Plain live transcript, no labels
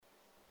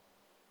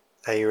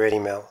Are you ready,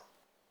 Mel?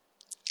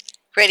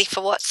 Ready for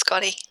what,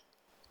 Scotty?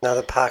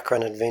 Another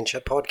parkrun adventure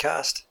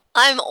podcast.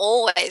 I'm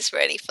always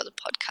ready for the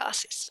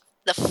podcast. It's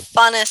the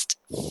funnest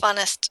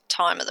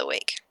time of the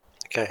week.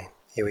 Okay,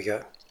 here we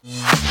go.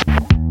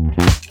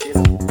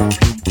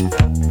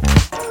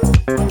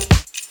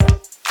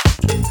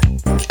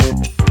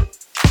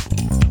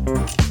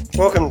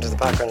 Welcome to the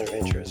Parkrun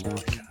Adventurers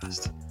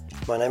podcast.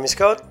 My name is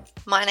Scott.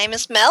 My name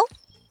is Mel.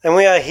 And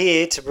we are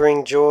here to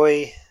bring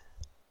joy,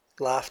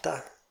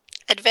 laughter,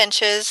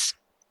 Adventures.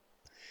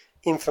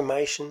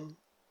 information.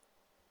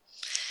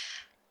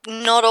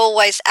 Not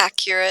always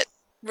accurate.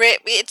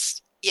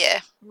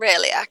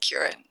 Rarely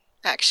accurate,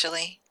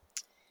 actually.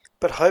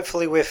 But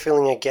hopefully we're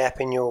filling a gap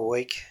in your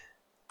week.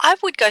 I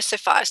would go so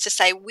far as to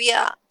say we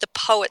are the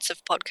poets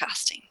of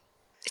podcasting.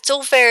 It's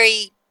all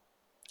very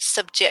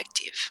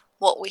subjective,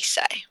 what we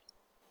say.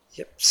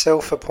 Yep,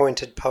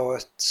 self-appointed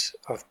poets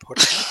of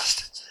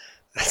podcast.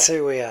 That's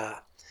who we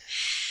are.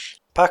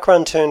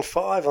 Parkrun turned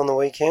 5 on the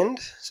weekend.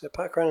 So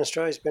Parkrun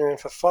Australia's been around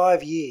for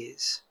 5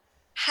 years.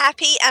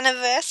 Happy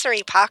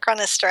anniversary, Parkrun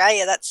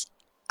Australia. That's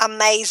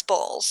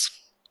amazeballs.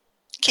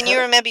 Can you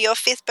remember your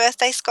 5th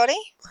birthday, Scotty?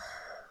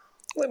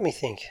 Let me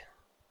think.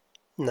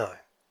 No.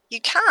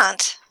 You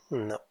can't?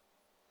 No.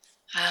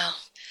 Oh.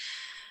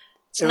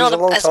 It's It not was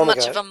a long as time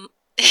much ago. of a...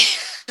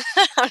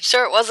 I'm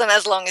sure it wasn't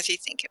as long as you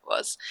think it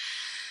was.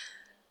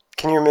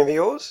 Can you remember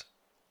yours?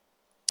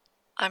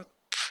 I'm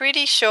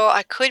pretty sure,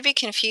 I could be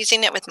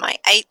confusing it with my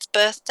 8th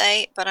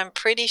birthday, but I'm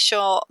pretty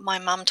sure my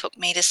mum took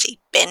me to see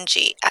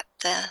Benji at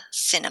the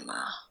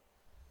cinema.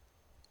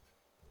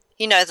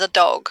 You know, the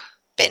dog,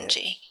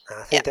 Benji. Yeah.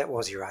 I think that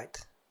was your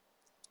 8th.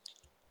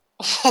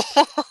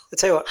 I'll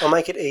tell you what, I'll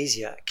make it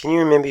easier. Can you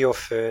remember your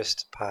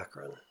first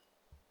parkrun?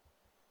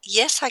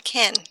 Yes, I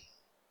can.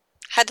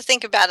 Had to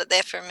think about it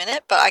there for a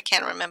minute, but I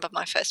can remember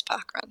my first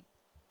parkrun.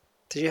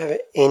 Did you have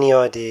any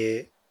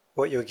idea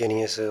what you were getting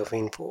yourself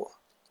in for?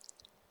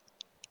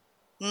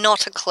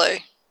 Not a clue.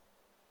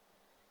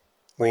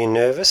 Were you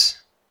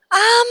nervous?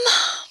 I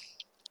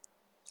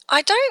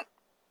don't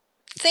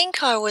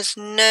think I was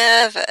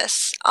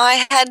nervous.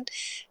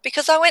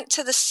 Because I went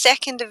to the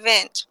second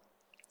event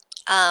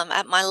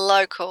at my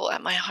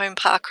home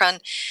parkrun,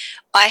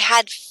 I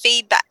had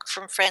feedback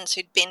from friends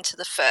who'd been to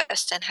the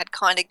first and had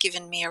kind of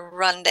given me a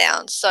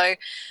rundown. So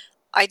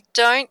I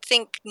don't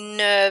think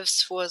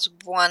nerves was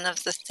one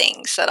of the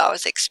things that I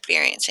was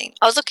experiencing.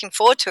 I was looking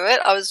forward to it.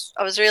 I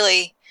was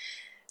really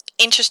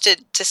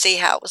interested to see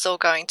how it was all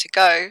going to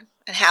go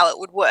and how it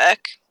would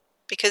work,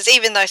 because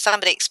even though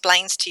somebody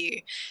explains to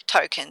you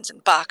tokens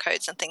and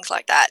barcodes and things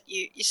like that,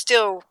 you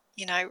still,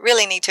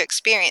 really need to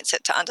experience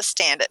it to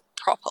understand it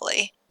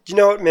properly. Do you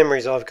know what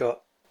memories I've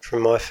got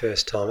from my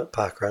first time at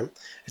parkrun?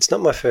 It's not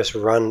my first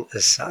run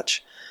as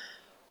such.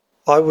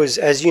 I was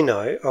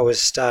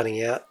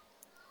starting out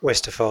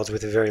Westerfolds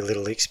with a very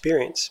little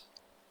experience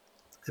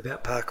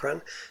about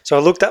parkrun. So I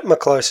looked up my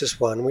closest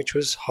one, which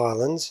was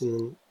Highlands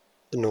in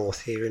the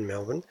north here in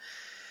Melbourne,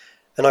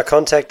 and I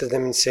contacted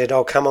them and said,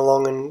 I'll come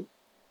along and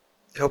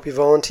help you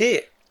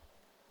volunteer.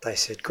 They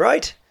said,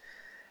 great.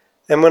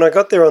 And when I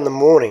got there on the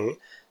morning,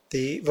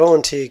 the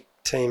volunteer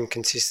team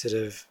consisted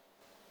of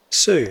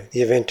Sue,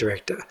 the event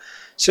director.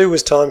 Sue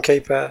was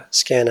timekeeper,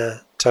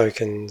 scanner,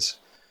 tokens.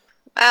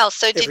 Wow,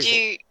 so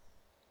everything.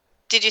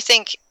 did you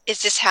think,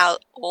 is this how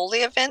all the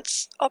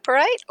events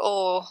operate,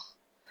 or?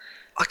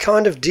 I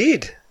kind of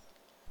did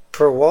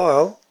for a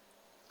while.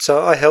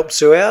 So I helped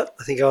Sue out.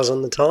 I think I was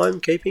on the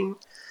timekeeping.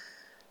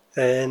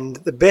 And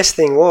the best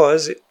thing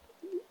was, it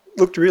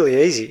looked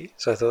really easy.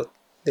 So I thought,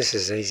 this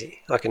is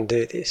easy. I can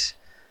do this.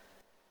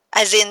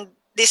 As in,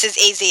 this is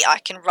easy, I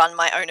can run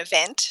my own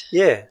event?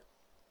 Yeah.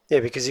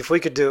 Yeah, because if we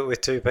could do it with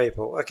 2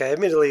 people, okay,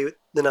 admittedly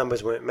the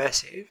numbers weren't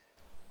massive,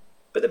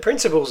 but the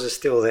principles are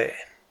still there.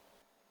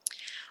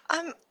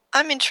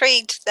 I'm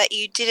intrigued that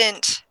you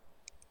didn't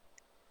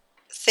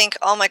think,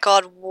 oh my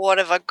God, what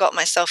have I got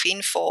myself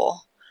in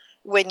for,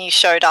 when you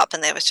showed up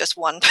and there was just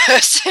one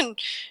person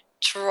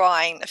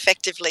trying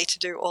effectively to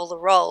do all the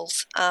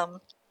roles.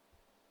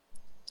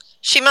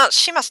 She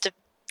must have,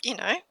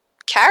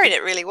 carried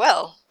it really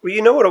well. Well,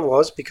 you know what it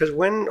was? Because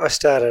when I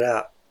started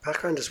out,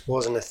 parkrun just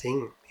wasn't a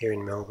thing here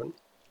in Melbourne.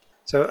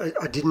 So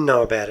I didn't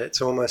know about it.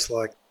 It's almost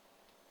like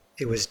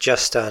it was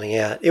just starting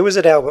out. It was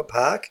at Albert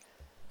Park.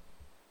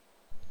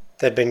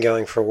 They'd been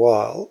going for a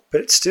while,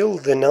 but it's still,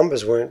 the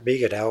numbers weren't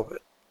big at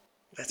Albert.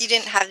 You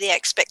didn't have the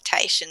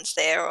expectations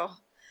there, or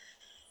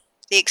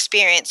the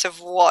experience of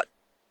what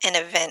an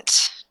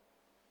event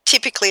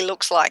typically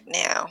looks like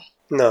now.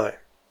 No,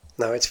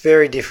 it's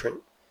very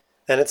different.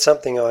 And it's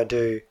something I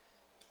do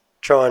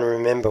try and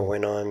remember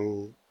when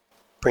I'm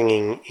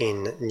bringing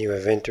in new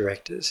event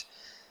directors.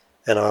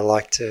 And I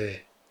like to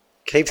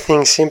keep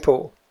things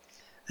simple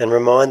and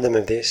remind them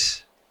of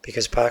this,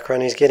 because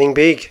parkrun is getting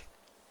big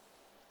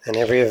and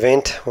every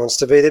event wants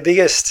to be the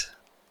biggest.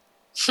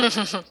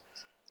 Yeah,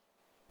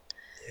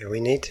 we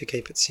need to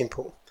keep it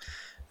simple.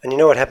 And you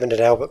know what happened at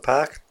Albert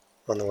Park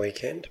on the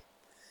weekend?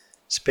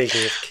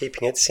 Speaking of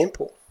keeping it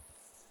simple.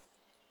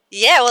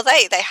 Yeah, well,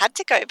 they had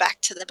to go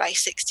back to the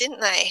basics, didn't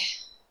they?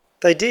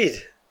 They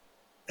did.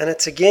 And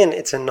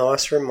it's a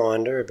nice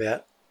reminder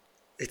about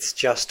it's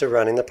just a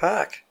run in the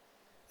park.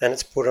 And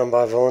it's put on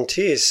by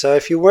volunteers. So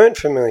if you weren't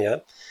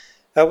familiar,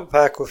 Albert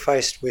Park were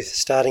faced with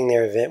starting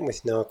their event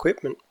with no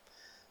equipment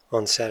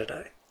on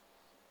Saturday.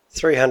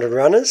 300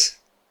 runners.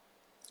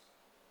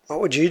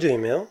 What would you do,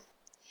 Mel?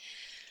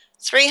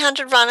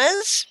 300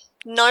 runners,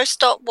 no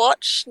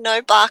stopwatch,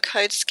 no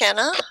barcode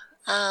scanner.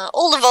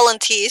 All the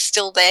volunteers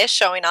still there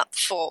showing up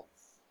for,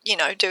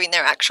 doing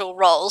their actual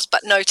roles,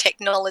 but no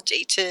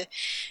technology to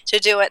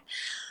do it.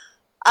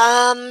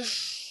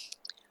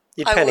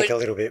 You'd panic a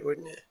little bit,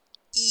 wouldn't you?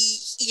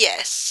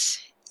 Yes.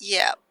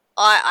 Yeah.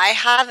 I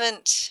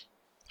haven't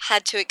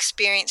had to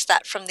experience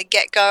that from the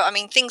get-go. I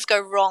mean, things go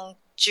wrong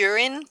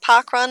during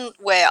parkrun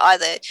where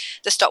either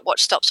the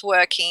stopwatch stops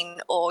working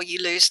or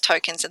you lose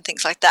tokens and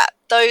things like that.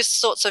 Those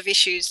sorts of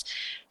issues,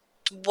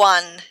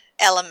 one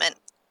element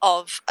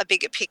of a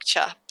bigger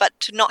picture, but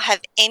to not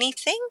have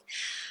anything,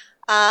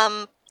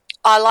 I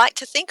like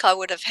to think I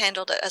would have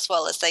handled it as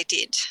well as they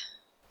did.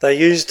 They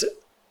used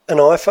an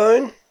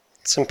iPhone,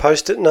 some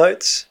post-it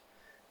notes,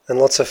 and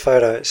lots of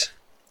photos,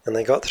 and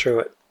they got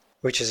through it,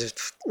 which is a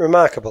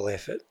remarkable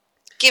effort.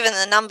 Given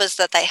the numbers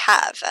that they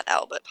have at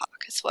Albert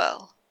Park as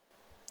well.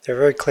 They're a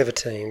very clever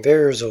team,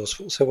 very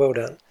resourceful, so well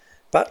done.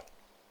 But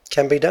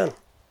can be done.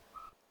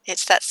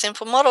 It's that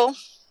simple model.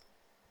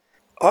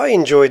 I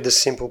enjoyed the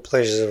simple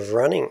pleasures of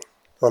running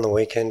on the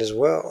weekend as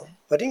well.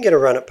 I didn't get a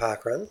run at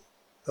parkrun.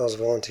 I was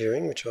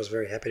volunteering, which I was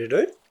very happy to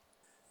do.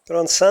 But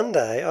on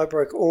Sunday, I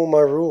broke all my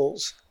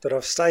rules that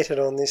I've stated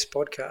on this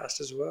podcast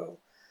as well.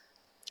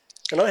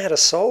 And I had a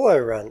solo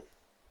run.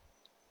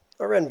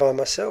 I ran by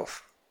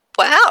myself.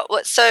 Wow.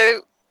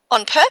 So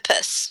on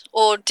purpose?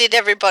 Or did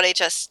everybody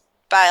just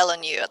bail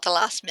on you at the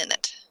last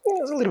minute? There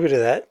was a little bit of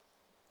that.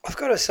 I've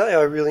got to say,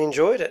 I really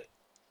enjoyed it.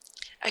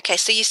 Okay,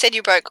 so you said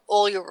you broke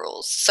all your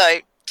rules. So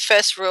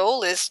first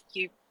rule is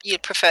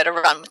you'd prefer to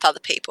run with other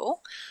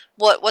people.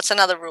 What's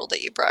another rule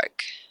that you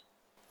broke?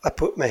 I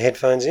put my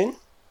headphones in.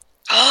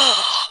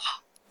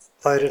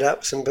 Loaded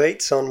up some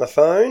beats on my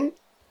phone.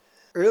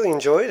 Really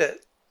enjoyed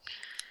it.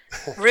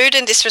 Rude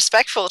and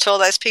disrespectful to all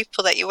those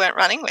people that you weren't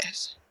running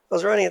with. I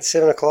was running at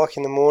 7 o'clock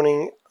in the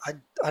morning.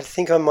 I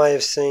think I may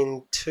have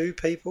seen 2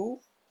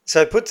 people.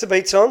 So I put the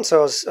beats on,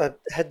 so I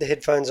had the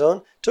headphones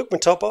on, took my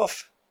top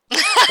off.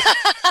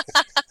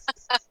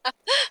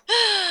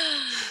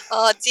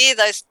 Oh dear,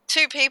 those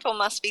 2 people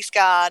must be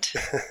scarred.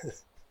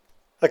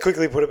 I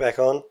quickly put it back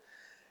on.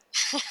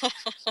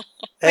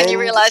 When you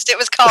realised it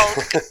was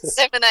cold,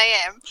 7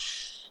 a.m.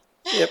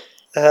 Yep.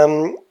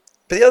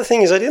 But the other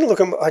thing is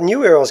I knew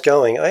where I was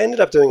going. I ended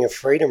up doing a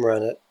freedom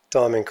run at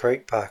Diamond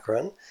Creek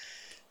Parkrun,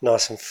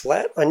 nice and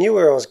flat. I knew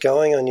where I was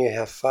going. I knew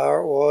how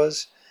far it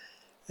was.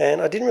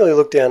 And I didn't really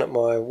look down at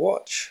my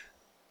watch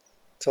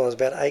until I was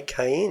about 8k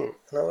in.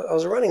 And I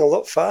was running a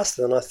lot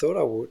faster than I thought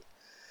I would.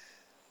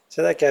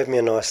 So that gave me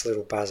a nice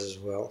little buzz as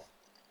well.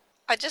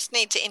 I just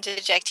need to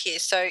interject here.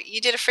 So you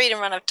did a freedom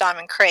run of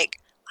Diamond Creek.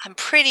 I'm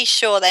pretty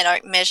sure they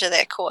don't measure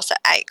their course at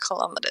 8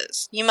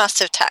 kilometres. You must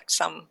have tacked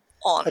some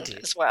on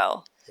as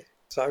well. Yeah.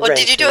 So or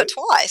did you do it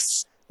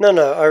twice? No,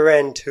 I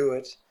ran to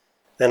it.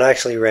 And I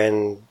actually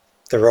ran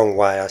the wrong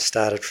way. I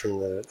started from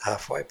the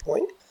halfway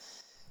point.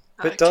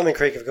 But okay. Diamond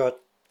Creek have got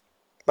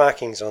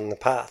markings on the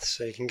path,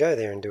 so you can go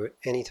there and do it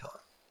anytime.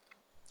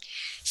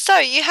 So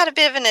you had a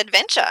bit of an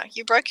adventure.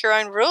 You broke your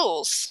own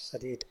rules. I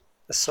did.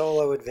 A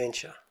solo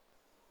adventure.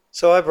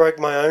 So I broke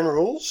my own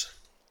rules.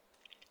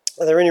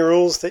 Are there any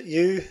rules that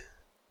you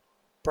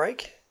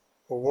break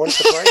or want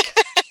to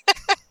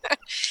break?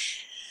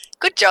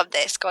 Good job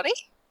there, Scotty.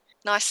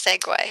 Nice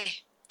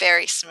segue.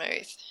 Very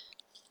smooth.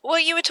 Well,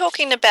 you were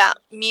talking about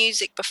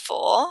music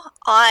before.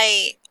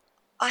 I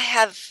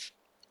have,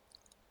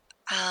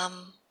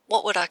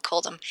 what would I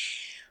call them?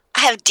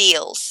 I have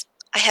deals.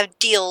 I have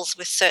deals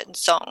with certain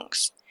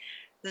songs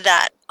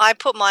that I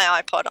put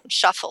my iPod on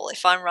shuffle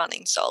if I'm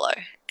running solo.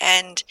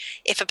 And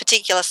if a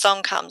particular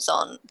song comes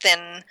on,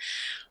 then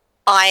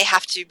I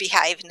have to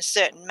behave in a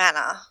certain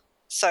manner.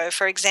 So,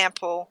 for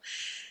example,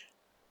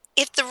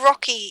 if the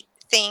Rocky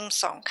theme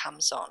song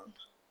comes on,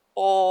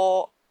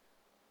 or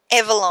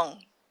Everlong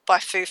by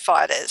Foo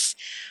Fighters,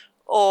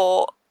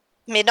 or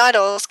Midnight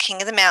Oil's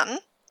King of the Mountain,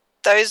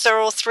 those are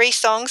all 3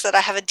 songs that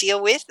I have a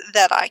deal with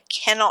that I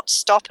cannot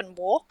stop and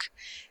walk.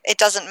 It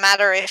doesn't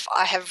matter if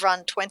I have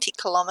run 20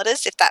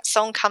 kilometres. If that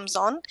song comes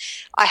on,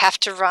 I have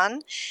to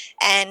run.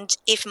 And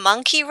if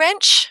Monkey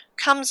Wrench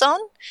comes on,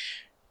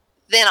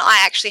 then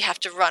I actually have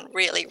to run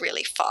really,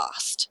 really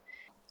fast.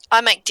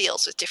 I make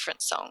deals with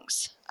different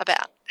songs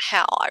about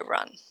how I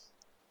run.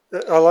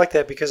 I like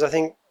that because I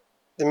think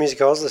the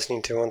music I was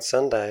listening to on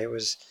Sunday, it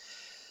was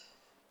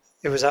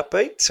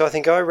upbeat, so I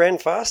think I ran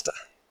faster.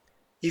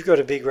 You've got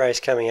a big race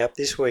coming up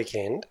this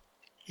weekend.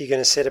 You're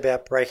going to set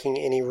about breaking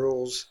any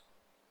rules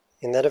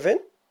in that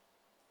event?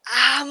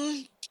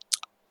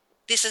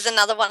 This is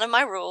another one of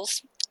my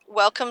rules.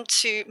 Welcome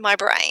to my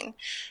brain.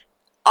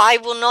 I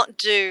will not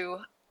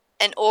do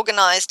an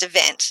organised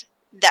event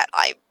that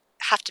I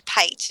have to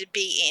pay to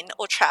be in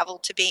or travel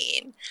to be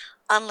in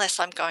unless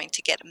I'm going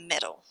to get a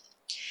medal.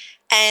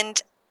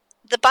 And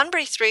the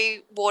Bunbury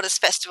Three Waters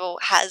Festival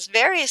has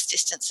various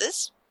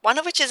distances, one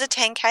of which is a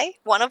 10K,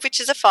 one of which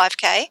is a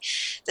 5K.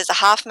 There's a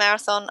half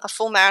marathon, a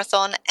full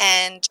marathon,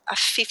 and a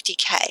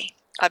 50K.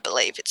 I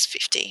believe it's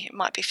 50. It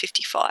might be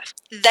 55.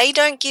 They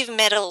don't give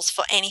medals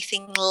for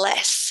anything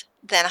less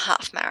than a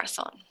half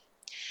marathon.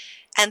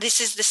 And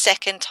this is the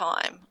second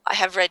time I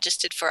have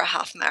registered for a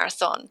half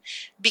marathon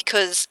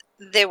because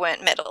there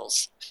weren't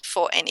medals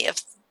for any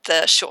of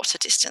the shorter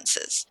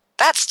distances.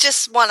 That's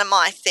just one of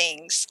my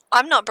things.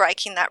 I'm not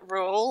breaking that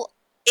rule.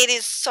 It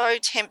is so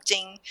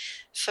tempting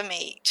for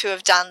me to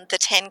have done the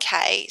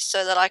 10K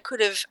so that I could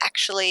have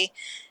actually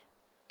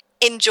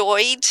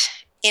enjoyed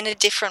in a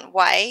different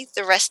way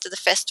the rest of the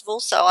festival.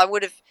 So I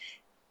would have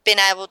been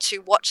able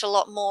to watch a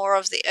lot more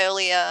of the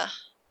earlier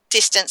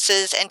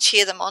distances and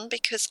cheer them on,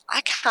 because I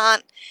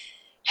can't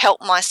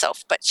help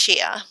myself but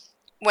cheer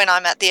when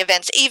I'm at the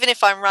events, even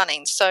if I'm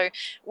running. So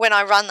when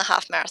I run the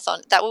half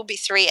marathon, that will be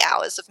 3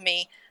 hours of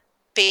me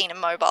being a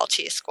mobile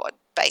cheer squad,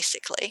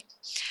 basically.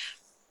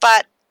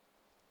 But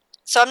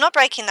so I'm not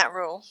breaking that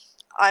rule.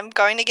 I'm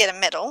going to get a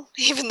medal,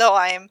 even though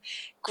I am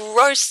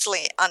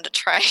grossly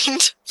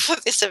undertrained for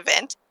this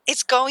event.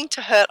 It's going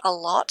to hurt a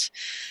lot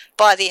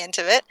by the end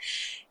of it.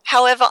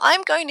 However,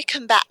 I'm going to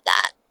combat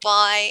that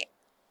by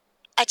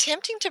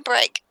attempting to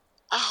break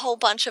a whole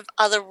bunch of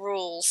other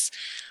rules.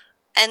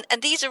 And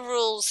these are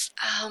rules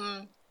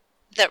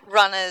that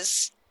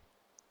runners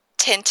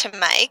tend to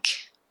make.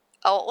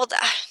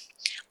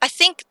 I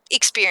think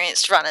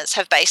experienced runners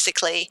have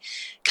basically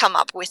come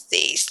up with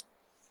these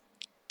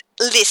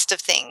list of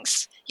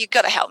things. You've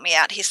got to help me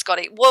out here,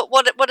 Scotty.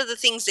 What are the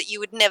things that you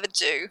would never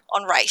do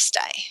on race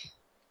day?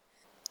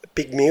 A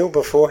big meal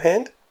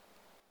beforehand?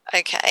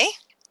 Okay.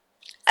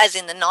 As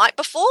in the night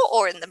before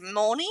or in the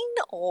morning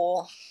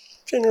or?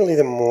 Generally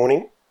the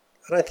morning.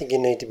 I don't think you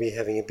need to be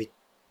having a big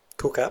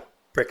cook-up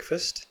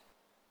breakfast.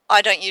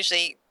 I don't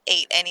usually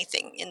eat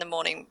anything in the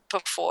morning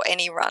before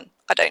any run.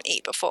 I don't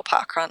eat before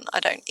parkrun. I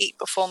don't eat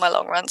before my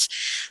long runs.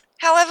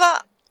 However,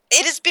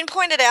 it has been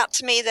pointed out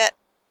to me that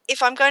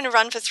if I'm going to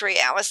run for 3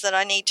 hours, that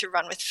I need to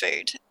run with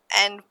food.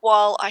 And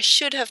while I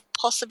should have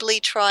possibly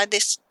tried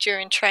this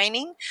during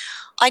training,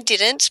 I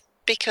didn't,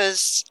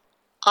 because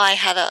I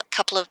had a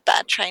couple of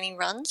bad training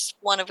runs,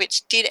 one of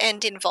which did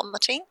end in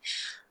vomiting.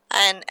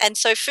 And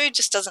so food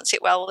just doesn't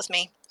sit well with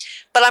me.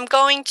 But I'm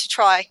going to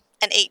try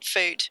and eat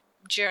food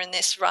during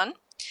this run.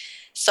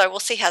 So we'll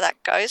see how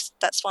that goes.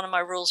 That's one of my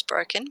rules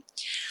broken.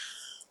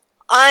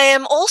 I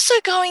am also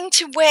going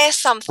to wear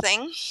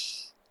something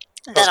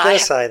that I was going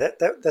to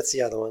say, that's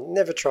the other one.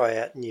 Never try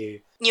out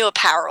new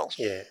apparel.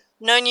 Yeah.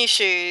 No new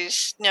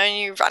shoes, no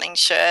new running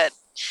shirt,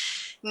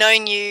 no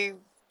new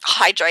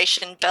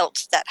hydration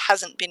belt that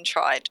hasn't been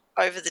tried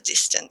over the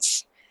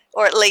distance,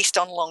 or at least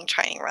on long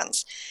training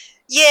runs.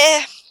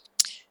 Yeah,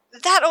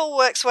 that all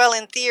works well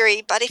in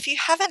theory, but if you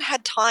haven't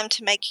had time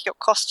to make your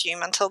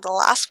costume until the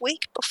last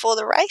week before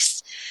the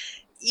race,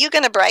 you're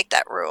going to break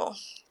that rule.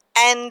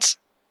 And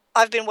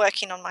I've been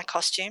working on my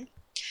costume.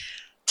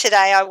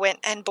 Today I went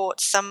and bought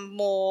some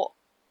more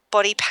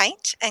body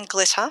paint and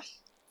glitter.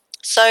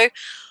 So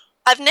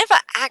I've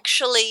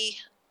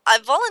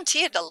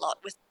volunteered a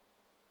lot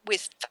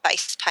with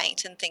face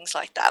paint and things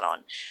like that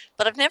on,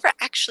 but I've never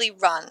actually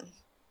run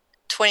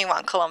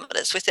 21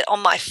 kilometres with it on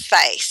my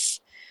face.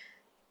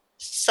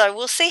 So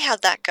we'll see how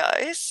that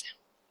goes.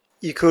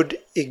 You could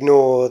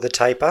ignore the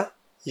taper.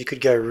 You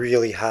could go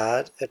really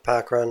hard at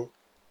parkrun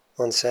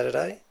on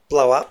Saturday.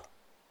 Blow up.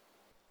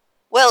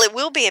 Well, it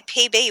will be a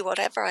PB,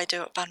 whatever I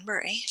do at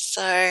Bunbury.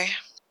 So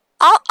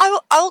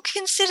I'll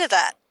consider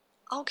that.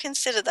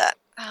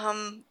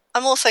 I'm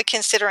also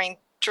considering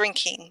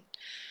drinking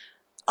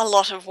a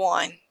lot of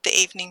wine the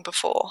evening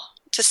before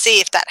to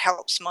see if that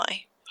helps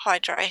my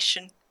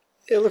hydration.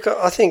 Yeah, look,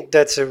 I think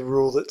that's a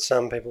rule that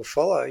some people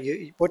follow.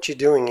 What you're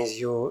doing is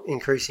you're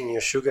increasing your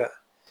sugar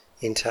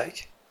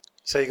intake.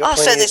 So you've got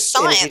plenty there's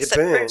of energy science to that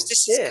burn. proves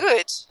this is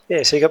good.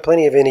 Yeah, so you've got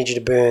plenty of energy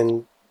to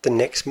burn the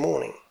next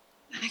morning.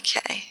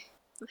 Okay.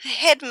 The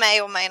head may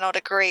or may not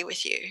agree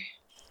with you.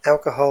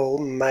 Alcohol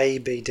may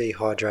be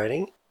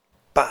dehydrating,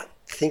 but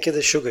think of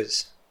the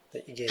sugars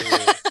that you're getting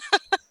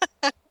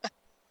in.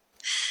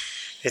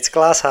 It's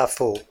glass half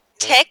full.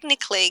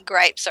 Technically,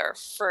 grapes are a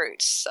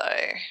fruit, so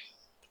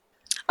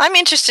I'm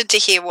interested to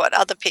hear what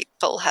other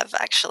people have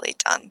actually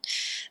done.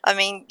 I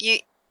mean,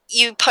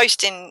 you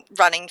post in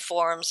running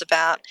forums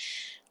about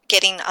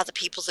getting other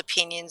people's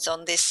opinions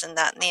on this and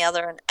that and the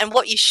other, and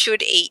what you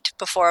should eat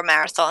before a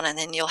marathon, and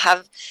then you'll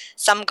have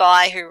some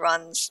guy who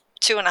runs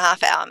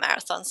 2.5 hour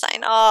marathon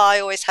saying, I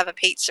always have a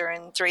pizza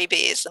and 3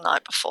 beers the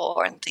night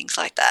before and things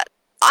like that.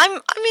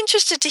 I'm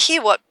interested to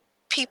hear what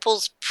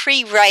people's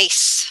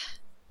pre-race,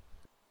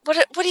 what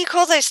do you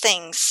call those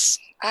things?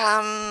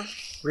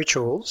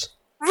 Rituals.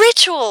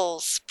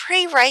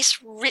 Pre-race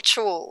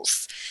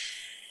rituals.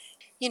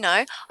 You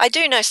know, I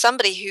do know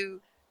somebody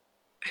who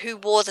who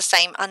wore the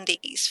same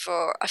undies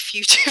for a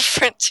few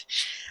different.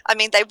 I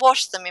mean, they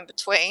washed them in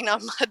between,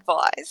 I'm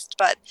advised,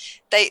 but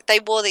they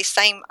wore these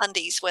same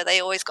undies where they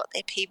always got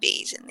their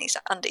PBs in these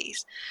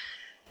undies.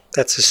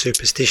 That's a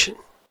superstition.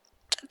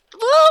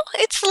 Well,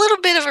 it's a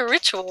little bit of a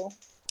ritual.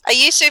 Are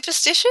you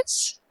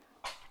superstitious?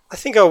 I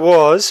think I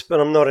was, but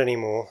I'm not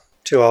anymore.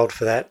 Too old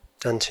for that.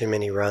 Done too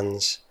many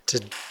runs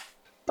to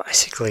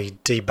basically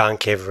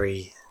debunk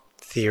every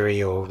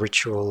theory or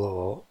ritual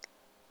or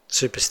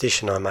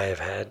superstition I may have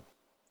had.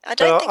 I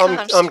don't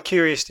think I'm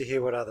curious to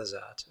hear what others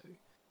are too.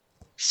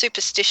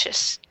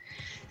 Superstitious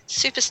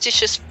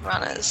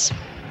runners.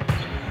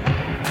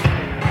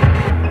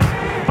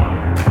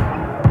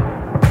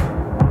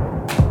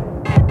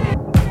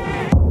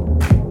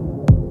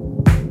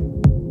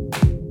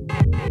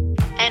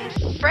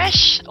 And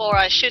fresh, or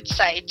I should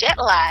say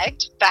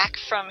jet-lagged, back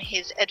from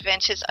his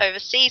adventures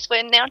overseas,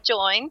 we're now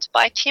joined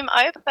by Tim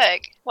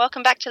Oberg.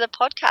 Welcome back to the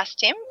podcast,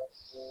 Tim.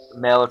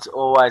 Mel, it's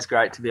always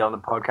great to be on the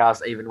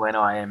podcast, even when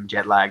I am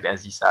jet-lagged,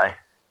 as you say.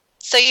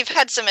 So you've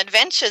had some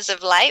adventures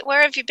of late.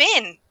 Where have you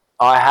been?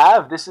 I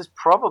have. This is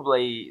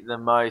probably the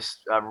most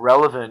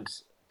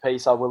relevant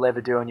piece I will ever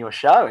do on your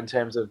show in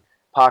terms of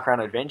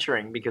parkrun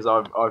adventuring, because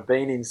I've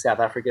been in South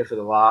Africa for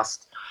the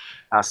last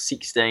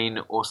 16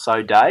 or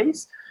so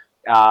days.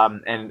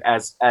 And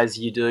as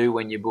you do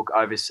when you book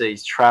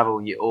overseas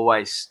travel, you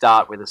always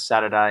start with a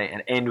Saturday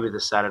and end with a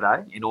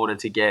Saturday in order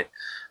to get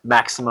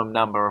maximum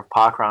number of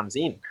parkruns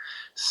in.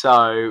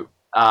 So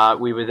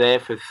we were there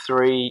for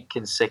 3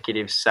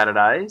 consecutive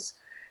Saturdays,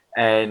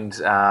 and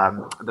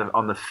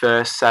on the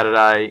first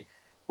Saturday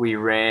we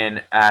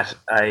ran at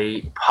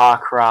a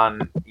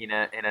parkrun in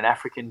an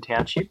African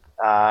township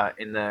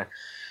in the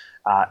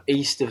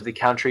east of the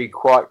country,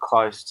 quite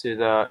close to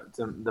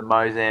the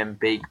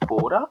Mozambique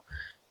border.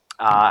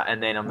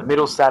 And then on the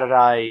middle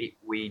Saturday,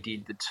 we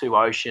did the Two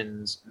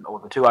Oceans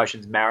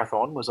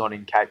Marathon was on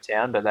in Cape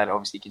Town, but that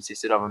obviously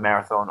consisted of a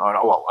marathon,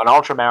 an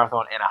ultra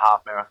marathon and a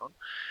half marathon.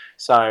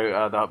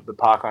 So the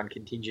parkrun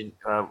contingent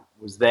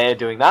was there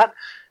doing that.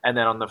 And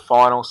then on the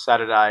final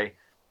Saturday,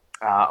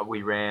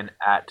 we ran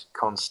at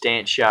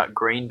Constantia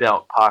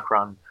Greenbelt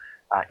Parkrun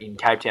in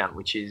Cape Town,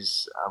 which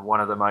is one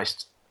of the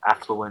most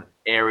affluent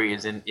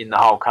areas in the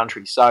whole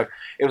country. So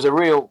it was a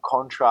real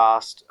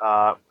contrast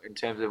in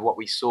terms of what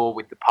we saw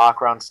with the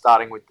parkrun,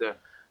 starting with the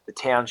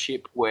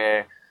township,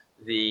 where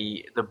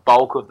the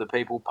bulk of the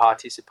people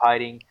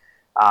participating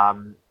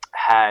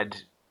had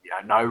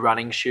no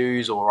running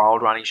shoes or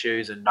old running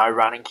shoes and no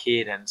running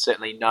kit, and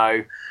certainly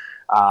no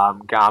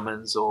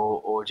Garmin's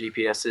or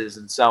GPSs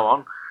and so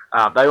on.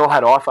 They all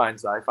had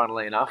iPhones though,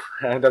 funnily enough.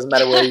 It doesn't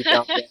matter where you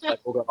go, they've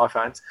all got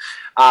iPhones.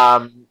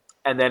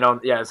 And then on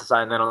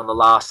the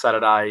last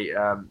Saturday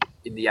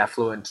in the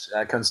affluent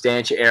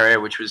Constantia area,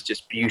 which was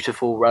just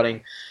beautiful,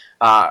 running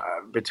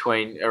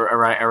between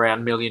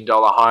around $1 million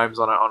homes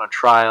on a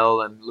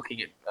trail and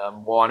looking at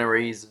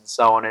wineries and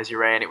so on as you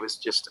ran. It was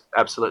just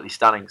absolutely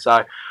stunning.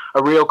 So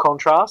a real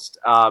contrast,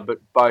 but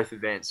both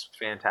events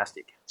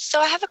fantastic. So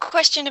I have a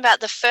question about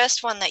the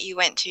first one that you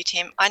went to,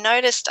 Tim.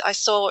 I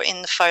saw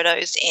in the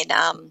photos in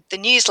the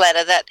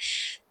newsletter that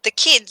the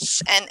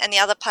kids and the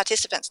other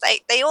participants,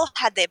 they all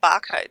had their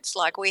barcodes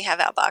like we have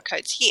our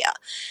barcodes here.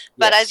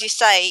 But as you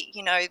say,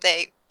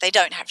 they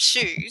don't have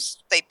shoes.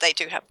 They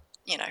do have,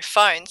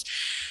 phones.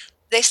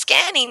 They're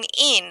scanning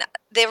in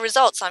their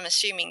results, I'm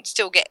assuming,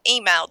 still get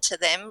emailed to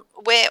them.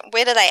 Where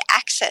do they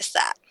access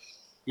that?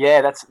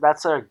 Yeah,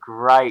 that's a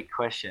great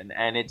question.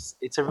 And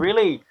it's a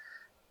really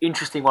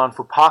interesting one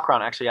for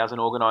parkrun actually as an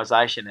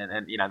organisation.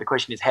 And the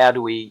question is, how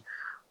do we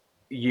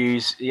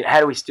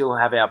still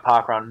have our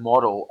parkrun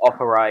model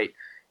operate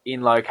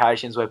in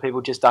locations where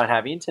people just don't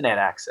have internet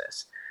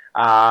access?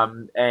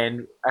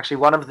 And actually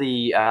one of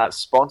the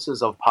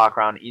sponsors of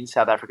parkrun in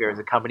South Africa is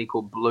a company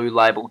called Blue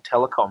Label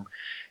Telecom,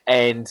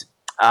 and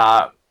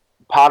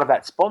part of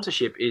that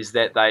sponsorship is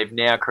that they've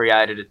now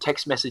created a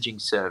text messaging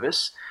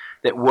service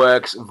that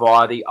works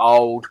via the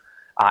old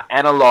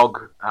analog,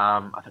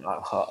 I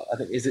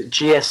think is it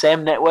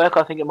GSM network,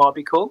 I think it might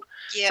be called.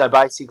 Yeah. So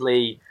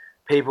basically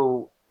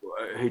people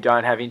who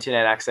don't have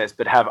internet access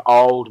but have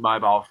old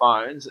mobile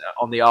phones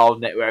on the old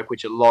network,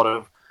 which a lot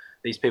of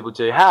these people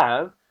do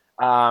have,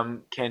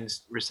 can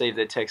receive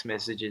their text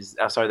messages,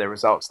 their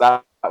results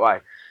that way.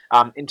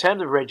 In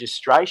terms of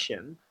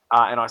registration,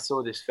 and I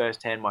saw this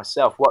firsthand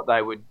myself, what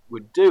they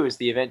would do is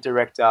the event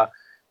director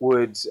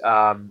would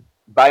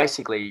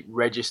basically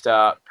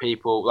register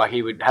people. Like,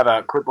 he would have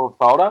a clipboard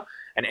folder,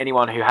 and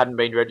anyone who hadn't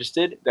been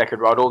registered, they could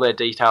write all their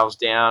details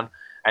down,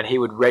 and he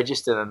would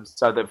register them.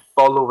 So the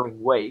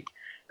following week,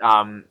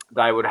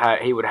 he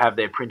would have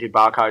their printed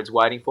barcodes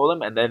waiting for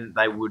them, and then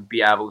they would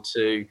be able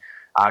to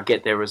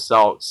get their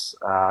results,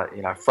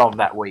 from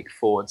that week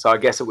forward. So I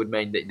guess it would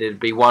mean that there'd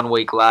be 1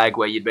 week lag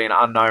where you'd be an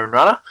unknown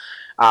runner,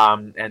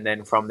 and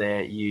then from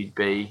there you'd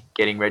be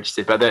getting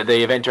registered. But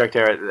the event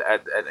director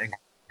at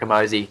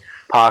Kamosi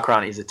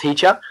Parkrun is a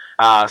teacher,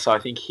 So I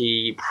think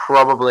he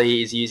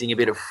probably is using a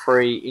bit of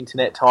free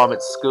internet time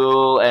at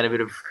school and a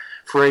bit of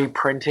free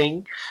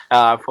printing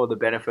for the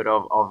benefit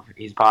of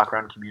his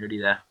parkrun community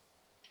there.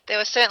 There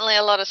were certainly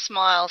a lot of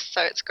smiles,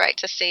 so it's great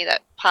to see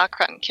that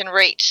parkrun can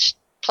reach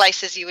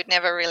places you would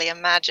never really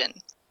imagine.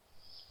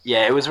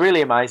 Yeah, it was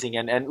really amazing.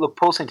 And look,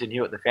 Paul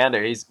Sinton-Hewitt, the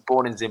founder, he's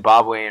born in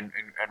Zimbabwe and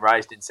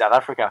raised in South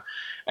Africa.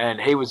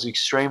 And he was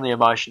extremely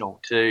emotional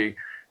to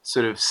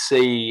sort of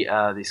see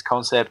this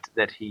concept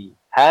that he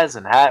has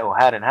and had, or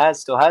had and has,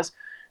 still has,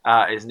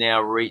 is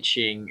now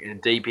reaching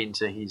deep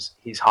into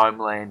his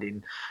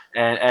homeland.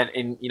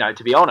 And you know,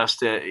 to be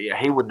honest,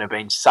 he wouldn't have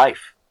been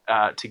safe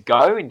to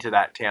go into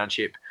that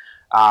township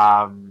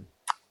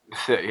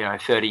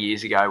 30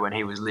 years ago when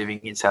he was living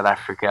in South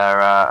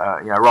Africa,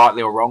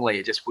 rightly or wrongly,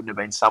 it just wouldn't have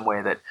been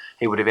somewhere that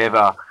he would have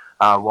ever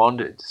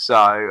wandered.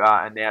 So,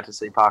 and now to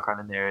see parkrun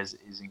in there is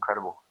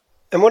incredible.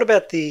 And what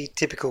about the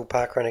typical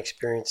parkrun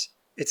experience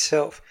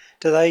itself?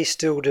 Do they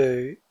still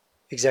do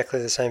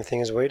exactly the same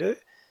thing as we do?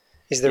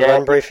 Is the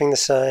run briefing the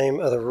same?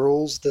 Are the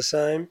rules the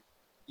same?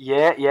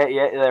 Yeah.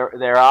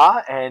 There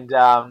are, and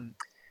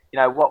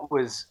what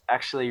was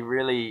actually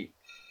really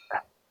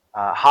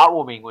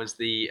heartwarming was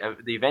the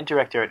event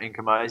director at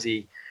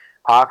Nkomozi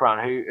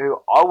Parkrun, who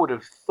I would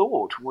have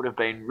thought would have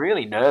been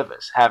really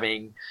nervous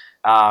having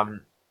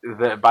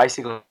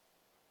basically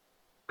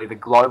the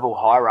global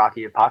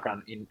hierarchy of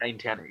parkrun in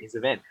town at his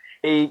event.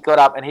 He got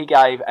up and he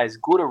gave as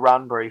good a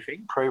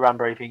pre-run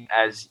briefing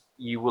as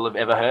you will have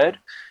ever heard.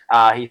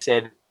 He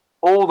said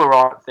all the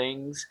right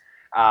things.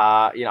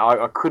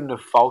 I couldn't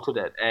have faulted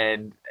it,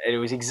 and it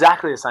was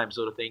exactly the same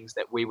sort of things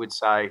that we would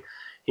say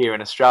here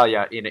in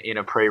Australia in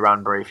a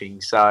pre-run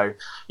briefing. So,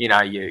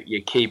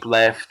 you keep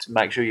left,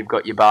 make sure you've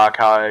got your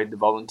barcode. The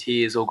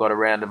volunteers all got a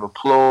round of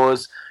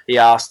applause. He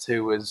asked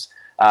who was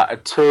a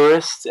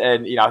tourist,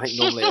 and I think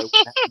normally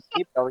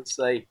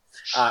obviously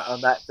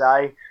on that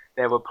day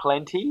there were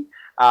plenty.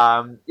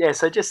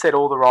 So just said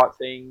all the right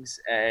things,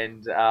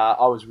 and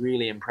I was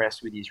really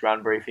impressed with his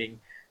run briefing,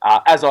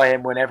 as I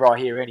am whenever I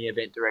hear any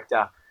event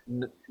director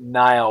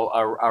nail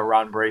a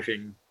run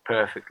briefing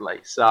perfectly.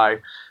 So,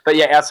 but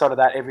yeah, outside of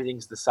that,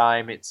 everything's the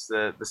same. It's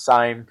the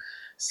same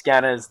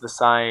scanners, the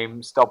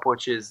same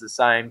stopwatches, the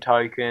same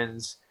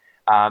tokens.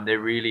 There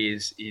really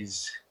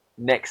is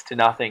next to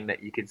nothing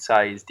that you could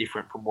say is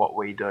different from what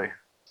we do.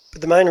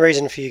 But the main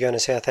reason for you going to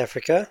South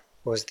Africa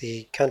was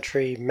the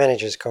Country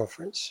Managers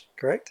Conference,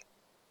 correct?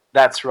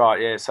 That's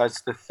right, yeah. So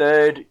it's the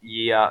third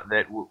year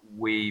that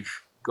we've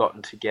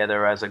gotten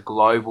together as a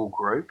global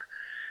group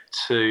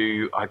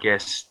to, I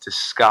guess,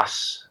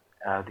 discuss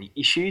the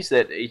issues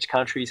that each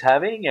country is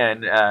having,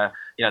 and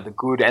the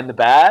good and the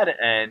bad,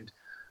 and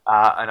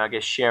I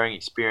guess sharing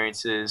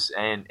experiences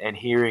and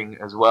hearing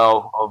as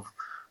well of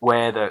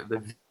where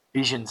the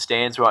vision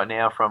stands right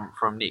now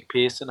from Nick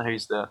Pearson,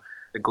 who's the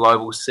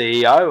global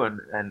CEO,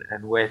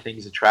 and where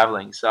things are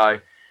travelling. So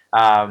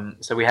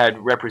we had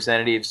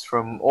representatives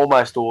from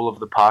almost all of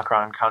the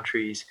parkrun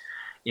countries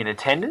in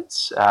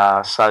attendance.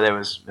 So there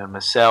was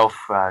myself,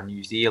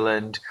 New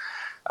Zealand,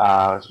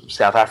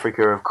 South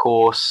Africa, of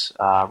course,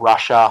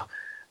 Russia,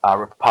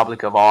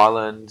 Republic of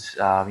Ireland,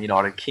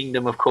 United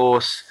Kingdom, of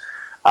course,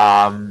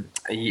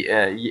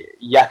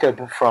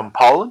 Jakob from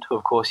Poland, who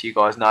of course you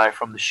guys know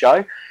from the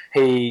show.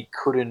 He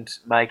couldn't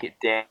make it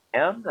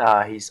down.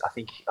 I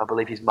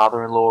believe his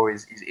mother-in-law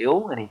is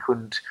ill, and he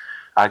couldn't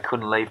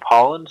leave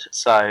Poland,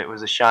 so it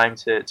was a shame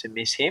to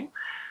miss him.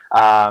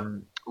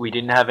 We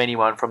didn't have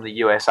anyone from the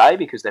USA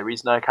because there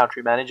is no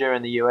country manager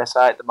in the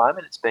USA at the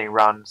moment. It's being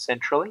run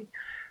centrally.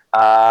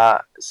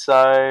 And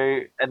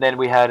then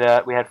we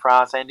had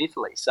France and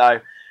Italy.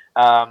 So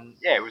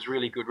it was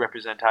really good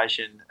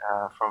representation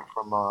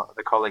from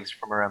the colleagues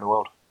from around the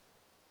world.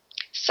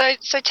 So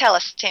tell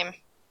us, Tim,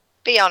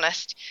 be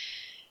honest.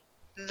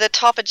 The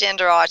top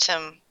agenda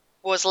item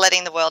was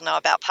letting the world know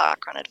about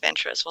parkrun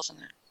adventurers,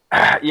 wasn't it?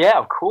 Yeah,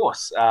 of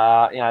course.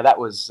 That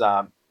was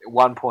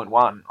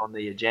 1.1 on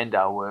the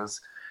agenda was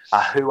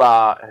who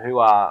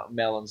are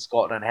Mel and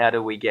Scott, and how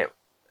do we get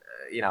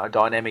a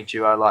dynamic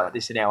duo like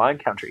this in our own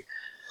country?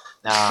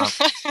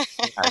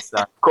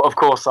 So of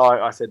course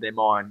I said they're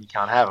mine. You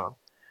can't have them.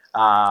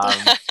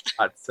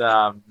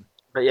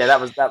 But yeah,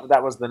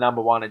 that was the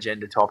number one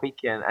agenda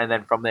topic, and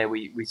then from there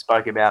we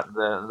spoke about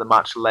the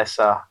much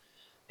lesser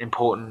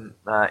important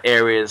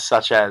areas,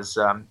 such as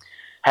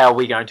how are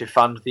we going to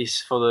fund this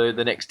for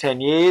the next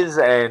 10 years,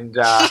 and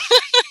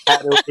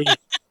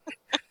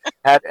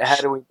how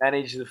do we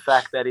manage the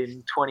fact that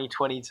in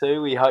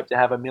 2022 we hope to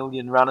have 1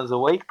 million runners a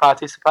week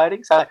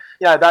participating? So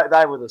they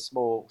were the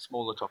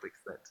smaller topics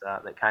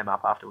that came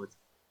up afterwards.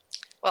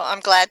 Well, I'm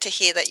glad to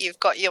hear that you've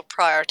got your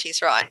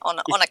priorities right on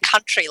a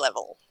country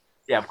level.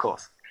 Yeah, of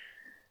course.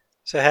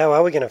 So how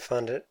are we going to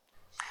fund it?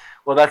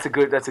 Well, that's a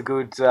good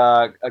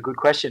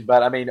question.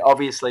 But I mean,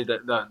 obviously,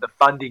 the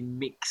funding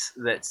mix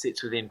that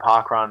sits within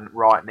parkrun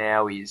right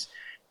now is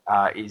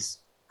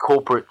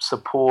corporate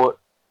support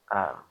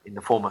in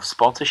the form of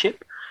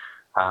sponsorship.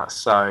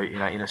 So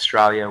in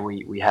Australia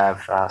we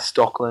have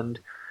Stockland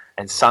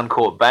and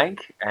Suncorp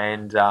Bank,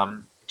 and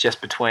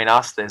just between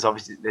us, there's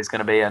going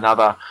to be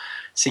another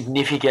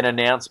significant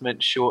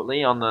announcement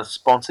shortly on the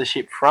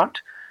sponsorship front.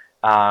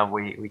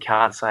 We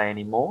can't say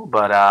any more,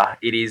 but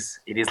it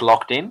is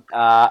locked in.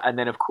 And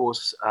then, of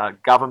course,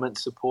 government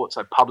support,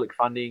 so public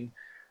funding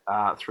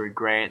through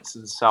grants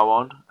and so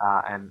on.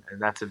 And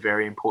that's a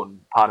very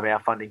important part of our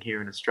funding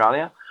here in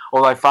Australia.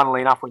 Although,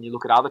 funnily enough, when you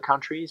look at other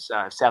countries,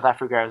 South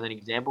Africa, as an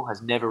example,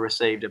 has never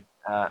received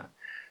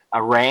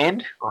a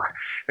rand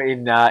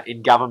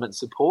in government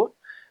support.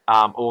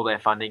 All their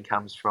funding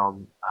comes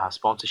from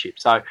sponsorship.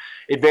 So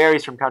it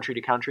varies from country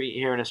to country.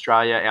 Here in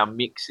Australia, our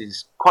mix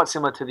is quite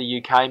similar to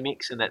the UK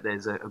mix in that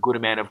there's a good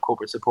amount of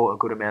corporate support, a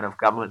good amount of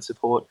government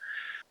support.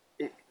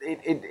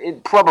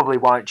 It probably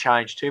won't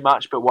change too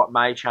much, but what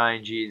may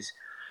change is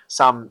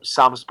some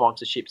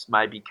sponsorships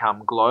may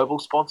become global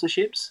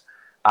sponsorships,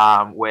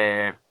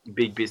 where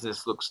big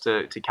business looks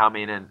to come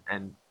in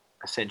and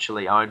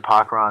essentially own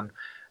parkrun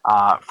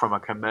from a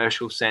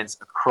commercial sense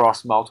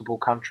across multiple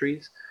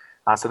countries.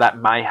 So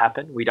that may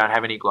happen. We don't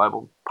have any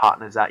global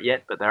partners out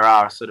yet, but there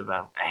are sort of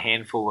a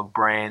handful of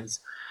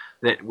brands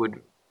that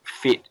would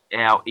fit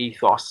our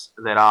ethos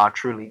that are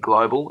truly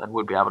global and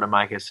would be able to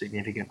make a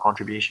significant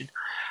contribution.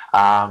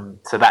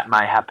 So that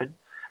may happen.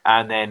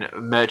 And then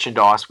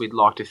merchandise, we'd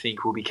like to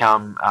think, will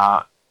become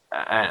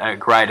a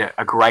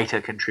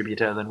greater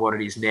contributor than what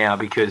it is now,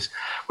 because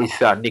with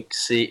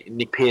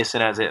Nick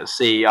Pearson as our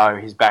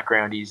CEO, his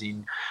background is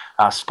in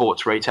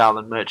sports retail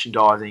and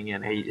merchandising,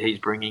 and he's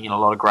bringing in a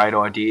lot of great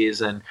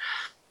ideas. And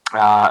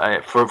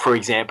for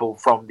example,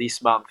 from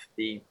this month,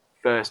 the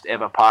first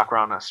ever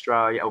Parkrun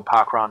Australia or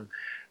Parkrun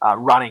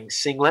running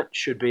singlet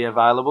should be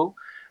available.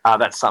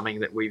 That's something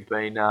that we've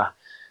been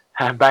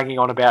banging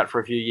on about for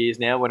a few years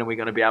now. When are we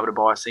going to be able to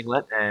buy a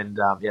singlet? And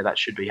that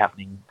should be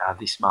happening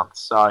this month.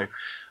 So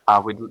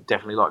we'd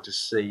definitely like to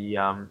see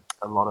a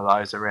lot of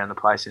those around the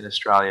place in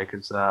Australia,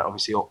 because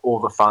obviously all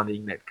the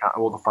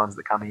funds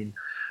that come in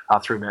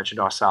through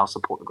merchandise sales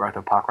support the growth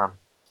of Parkrun.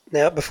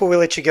 Now, before we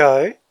let you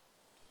go,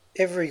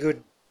 every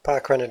good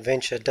parkrun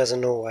adventure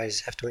doesn't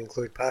always have to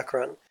include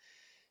parkrun.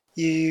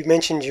 You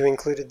mentioned you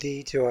included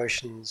the Two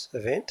Oceans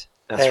event.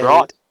 That's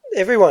right.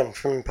 Everyone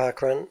from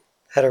parkrun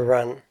had a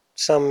run.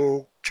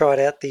 Some tried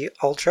out the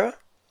ultra.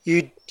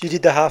 You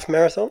did the half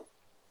marathon?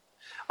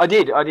 I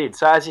did.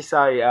 So as you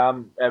say,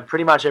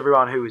 pretty much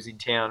everyone who was in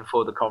town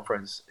for the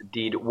conference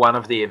did one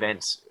of the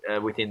events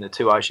within the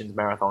Two Oceans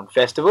Marathon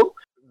Festival.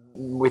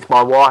 With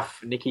my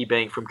wife, Nikki,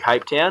 being from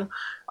Cape Town,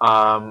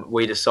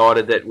 we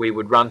decided that we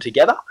would run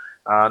together,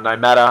 no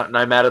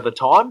matter the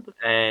time.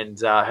 And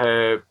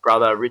her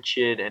brother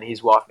Richard and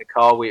his wife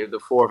Nicole, the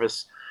four of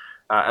us,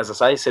 as I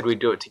say, said we'd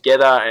do it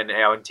together. And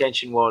our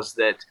intention was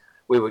that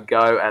we would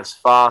go as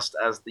fast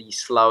as the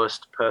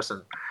slowest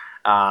person.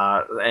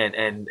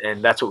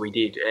 And that's what we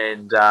did.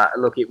 And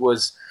look, it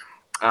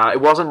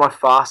wasn't my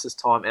fastest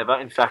time ever.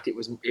 In fact, it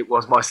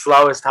was my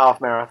slowest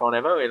half marathon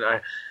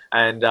ever.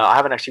 And I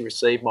haven't actually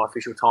received my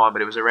official time,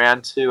 but it was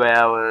around 2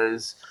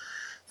 hours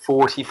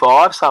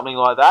 45, something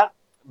like that.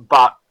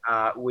 But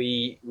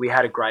we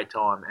had a great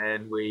time,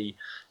 and we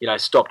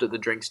stopped at the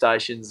drink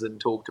stations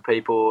and talked to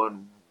people,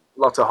 and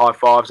lots of high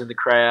fives in the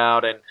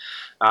crowd.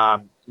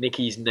 And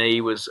Nikki's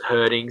knee was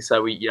hurting,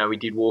 so we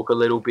did walk a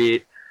little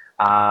bit.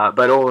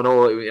 But all in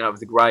all, it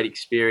was a great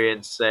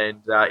experience, and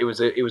it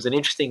was an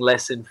interesting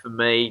lesson for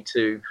me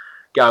to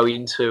go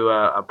into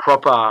a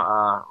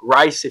proper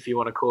race, if you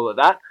want to call it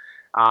that,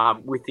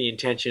 with the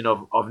intention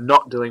of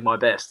not doing my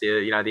best.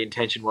 The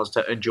intention was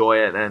to enjoy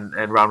it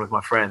and run with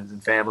my friends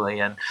and family,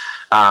 and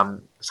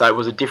so it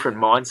was a different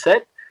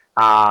mindset,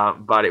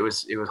 but it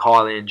was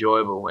highly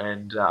enjoyable,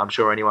 and I'm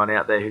sure anyone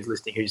out there who's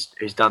listening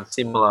who's done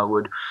similar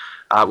would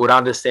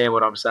understand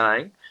what I'm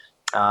saying.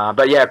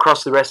 But yeah,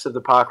 across the rest of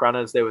the park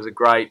runners, there was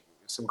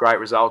some great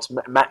results.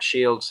 Matt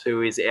Shields,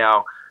 who is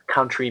our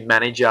country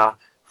manager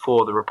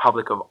for the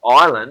Republic of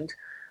Ireland,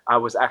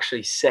 was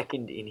actually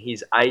second in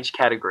his age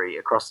category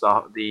across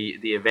the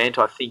event.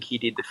 I think he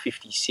did the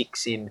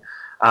 56 in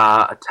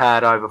a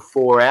tad over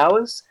 4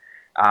 hours.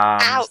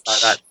 Ouch!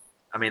 So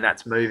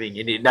that's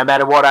moving. No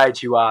matter what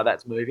age you are,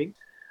 that's moving.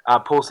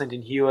 Paul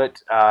Sinton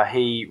Hewitt,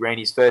 he ran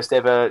his first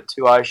ever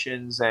Two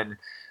Oceans, and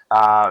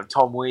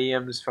Tom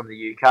Williams from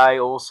the UK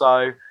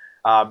also.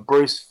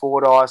 Bruce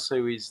Fordyce,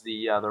 who is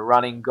the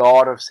running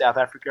god of South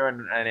Africa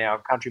and our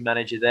country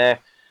manager there,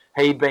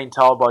 he'd been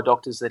told by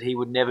doctors that he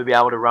would never be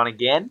able to run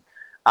again,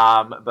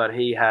 but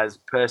he has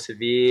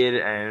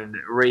persevered and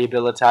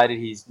rehabilitated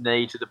his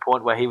knee to the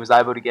point where he was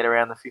able to get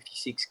around the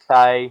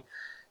 56k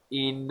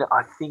in,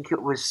 I think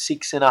it was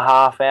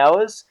 6.5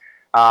 hours.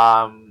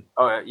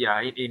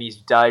 In his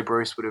day,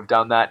 Bruce would have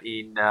done that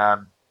in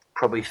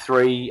probably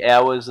 3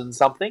 hours and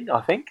something,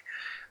 I think.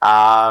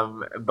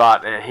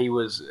 But he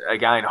was,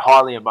 again,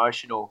 highly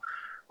emotional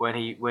when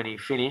he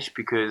finished,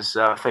 because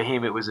for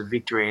him it was a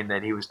victory, and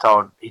that he was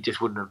told he just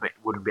wouldn't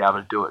be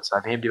able to do it. So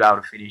for him to be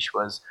able to finish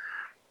was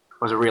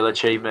a real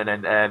achievement,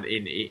 and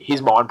in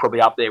his mind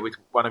probably up there with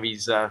one of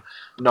his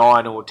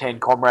 9 or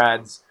 10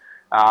 comrades'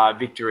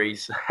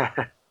 victories.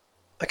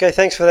 Okay,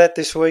 thanks for that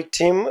this week,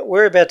 Tim.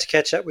 We're about to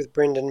catch up with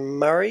Brendan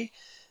Murray,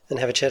 and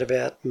have a chat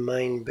about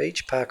Main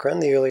Beach Parkrun,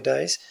 the early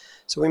days.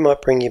 So we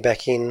might bring you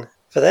back in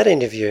for that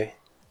interview.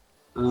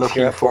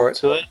 Looking forward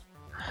to it.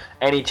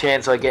 Any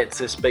chance I get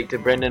to speak to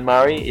Brendan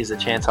Murray is a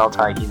chance I'll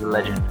take. He's a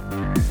legend.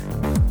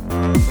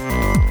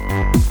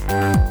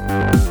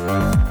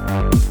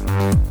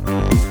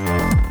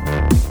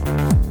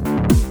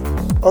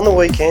 On the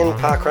weekend,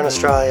 Parkrun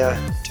Australia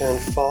turned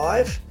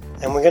 5,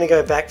 and we're going to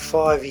go back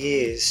 5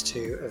 years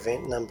to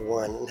event number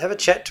 1 and have a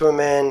chat to a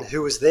man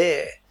who was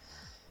there.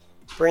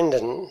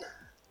 Brendan,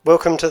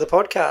 welcome to the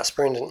podcast,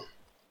 Brendan.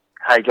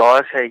 Hey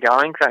guys, how you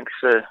going? Thanks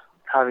for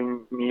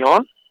having me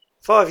on.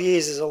 5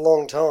 years is a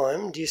long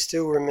time. Do you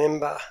still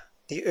remember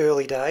the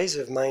early days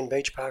of Main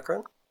Beach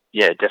Parkrun?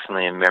 Yeah,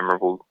 definitely a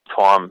memorable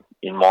time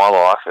in my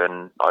life,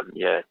 and I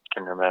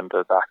can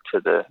remember back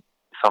to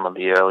some of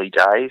the early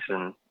days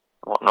and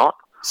whatnot.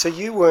 So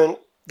you weren't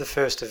the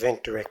first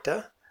event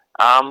director?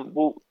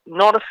 Well,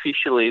 not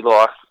officially.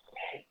 Like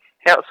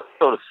how it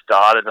sort of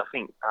started, I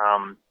think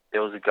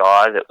there was a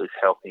guy that was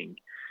helping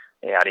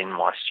out in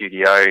my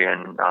studio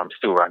and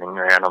still running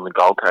around on the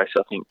Gold Coast.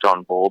 I think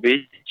Don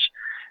Borbidge,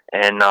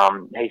 and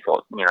he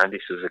thought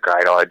this was a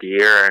great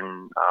idea,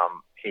 and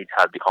he'd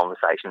had the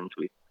conversations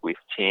with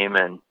Tim,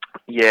 and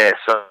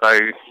so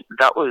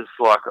that was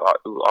like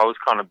I was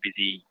kind of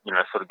busy,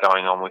 sort of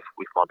going on with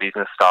my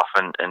business stuff,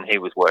 and he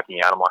was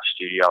working out of my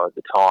studio at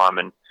the time,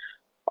 and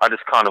I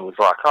just kind of was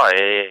like,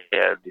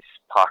 this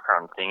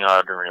parkrun thing,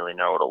 I didn't really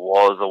know what it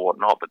was or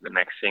whatnot, but the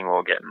next thing we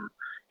were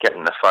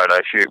getting the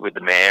photo shoot with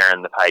the mayor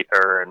and the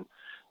paper, and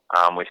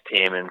with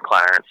Tim and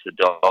Clarence the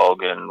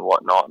dog and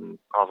whatnot, and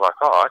I was like,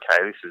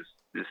 okay,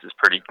 this is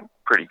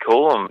pretty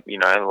cool, and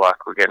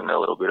like we're getting a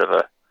little bit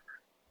of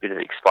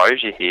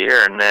exposure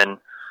here. And then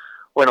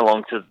went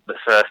along to the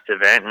first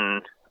event,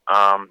 and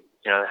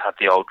they had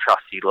the old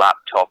trusty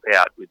laptop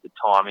out with the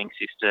timing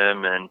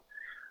system, and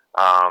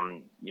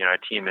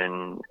Tim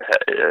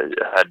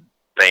had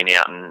been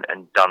out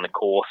and done the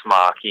course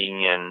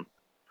marking, and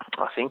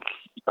I think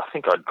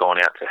I'd gone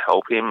out to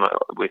help him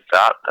with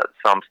that at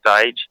some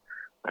stage,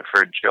 went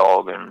for a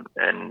jog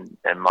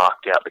and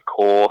marked out the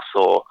course,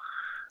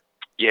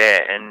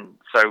 and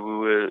so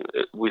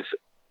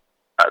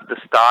the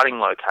starting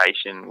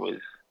location was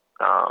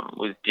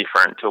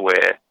different to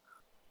where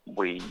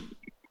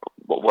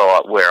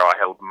I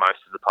held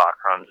most of the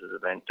parkruns as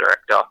event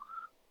director.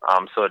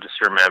 So I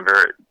just remember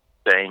it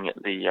being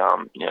at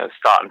the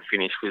start and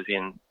finish was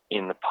in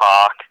the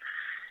park,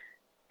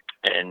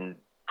 and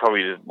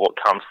probably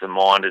what comes to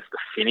mind is the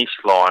finish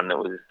line. That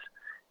was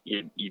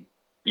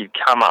you'd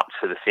come up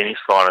to the finish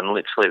line, and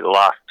literally the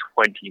last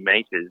 20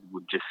 metres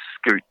would just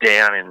scoot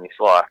down in this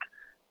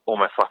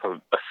almost like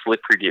a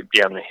slippery dip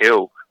down the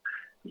hill.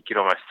 You could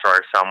almost throw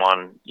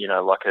someone,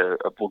 like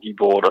a boogie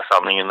board or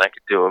something, and they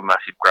could do a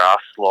massive grass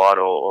slide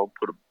or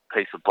put a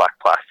piece of black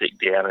plastic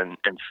down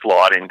and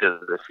slide into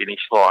the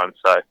finish line.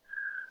 So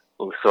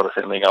we were sort of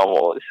thinking,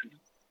 this is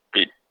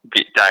a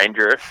bit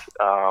dangerous.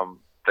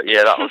 But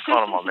yeah, that was kind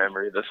of my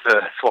memory of the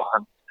first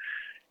one.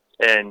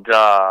 And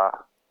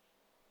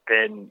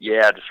then,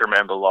 I just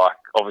remember, like,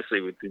 obviously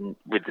with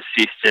the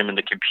system and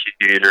the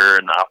computer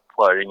and the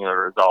uploading of the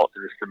results, I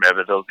just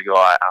remember there was a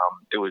guy,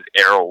 it was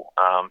Errol,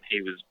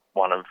 he was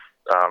one of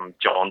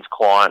John's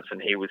clients,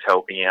 and he was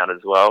helping out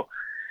as well.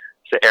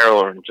 So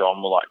Errol and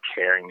John were like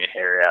tearing their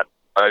hair out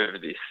over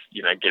this,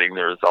 getting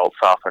the results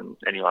up, and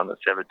anyone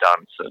that's ever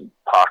done some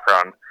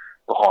parkrun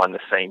behind the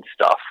scenes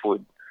stuff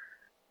would,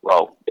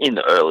 in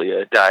the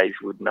earlier days,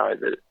 would know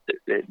that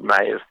it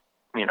may have,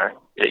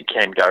 it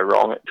can go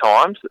wrong at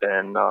times,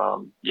 and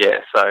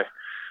so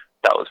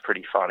that was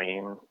pretty funny,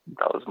 and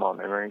that was my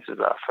memories of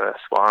that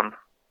first one.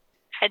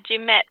 Had you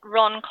met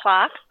Ron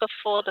Clark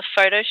before the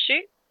photo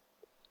shoot?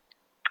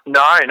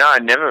 No, I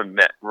never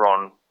met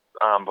Ron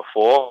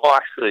before,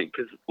 actually,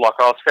 because I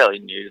was fairly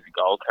new to the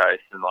Gold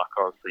Coast, and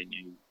obviously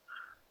knew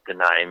the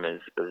name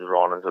as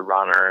Ron as a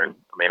runner, and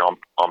I mean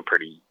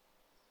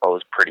I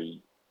was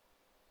pretty,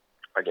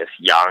 I guess,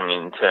 young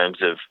in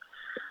terms of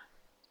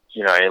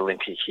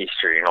Olympic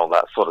history and all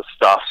that sort of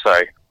stuff. So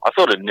I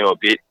sort of knew a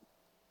bit,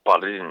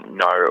 but I didn't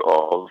know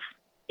of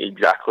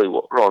exactly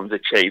what Ron's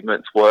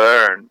achievements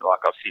were. And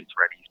I've since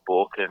read his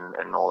book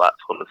and all that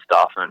sort of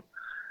stuff. And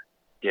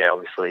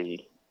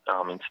obviously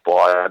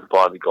inspired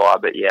by the guy.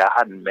 But I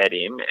hadn't met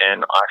him,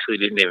 and I actually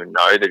didn't even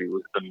know that he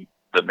was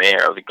the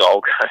mayor of the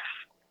Gold Coast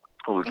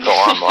all the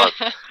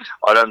time.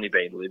 I'd only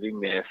been living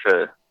there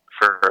for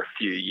a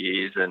few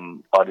years,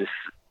 and I just,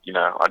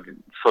 I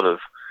didn't sort of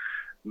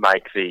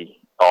make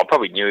I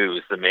probably knew he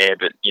was the mayor,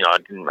 but, I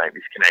didn't make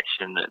this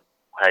connection that,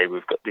 hey,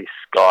 we've got this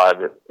guy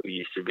that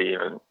used to be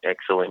an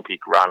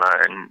ex-Olympic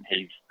runner, and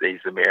he's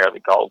the mayor of the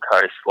Gold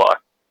Coast.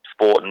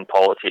 Sport and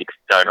politics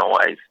don't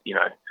always,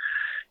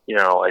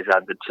 always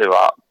add the two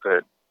up, but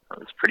it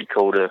was pretty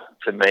cool to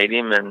meet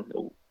him, and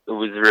it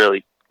was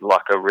really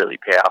a really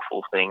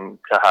powerful thing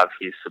to have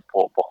his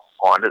support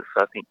behind it.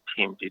 So I think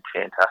Tim did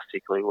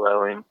fantastically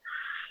well in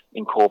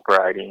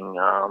incorporating,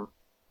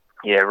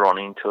 Ron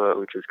into it,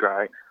 which was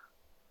great.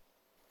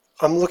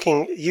 I'm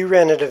looking, you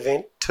ran an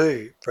event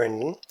too,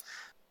 Brendan.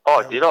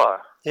 Oh, did I?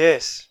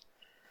 Yes.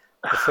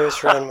 The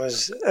first run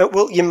was...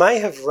 well, you may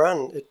have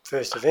run at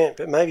first event,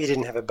 but maybe you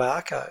didn't have a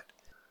barcode.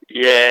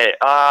 Yeah,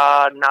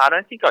 no, I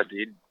don't think I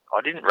did.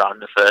 I didn't run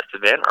the first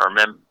event. I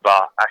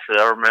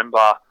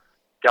remember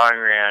going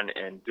around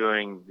and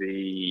doing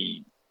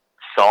the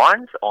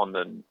signs on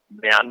the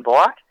mountain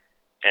bike,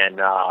 and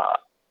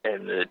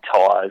the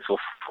tyres were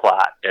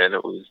flat, and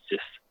it was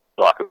just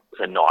like it was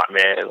a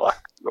nightmare.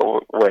 Like I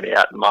went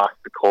out and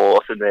marked the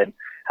course, and then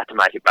had to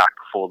make it back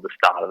before the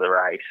start of the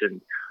race,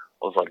 and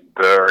I was like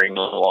burring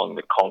along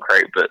the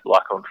concrete, but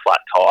like on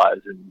flat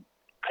tyres and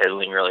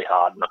pedaling really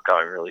hard, not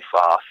going really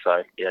fast.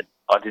 So yeah,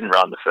 I didn't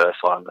run the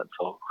first one. That's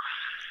all.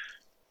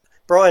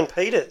 Brian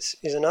Peters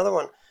is another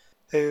one.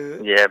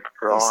 Yeah,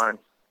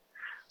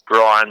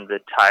 Brian, the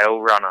tail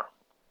runner.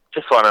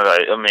 Just one of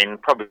those. I mean,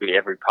 probably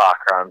every park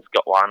run's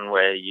got one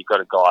where you've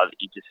got a guy that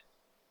you just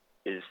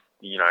is,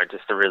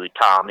 just a really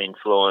calm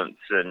influence,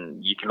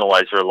 and you can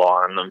always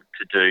rely on them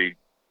to do,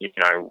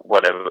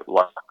 whatever.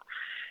 Like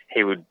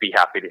he would be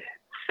happy to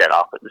set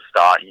up at the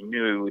start. You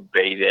knew he would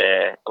be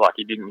there. Like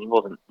he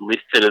wasn't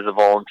listed as a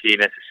volunteer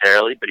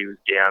necessarily, but he was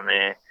down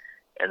there,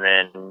 and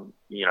then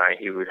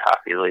he would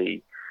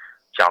happily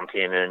jump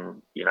in,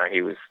 and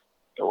he was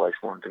always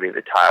wanted to be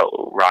the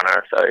tail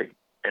runner. So,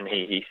 and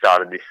he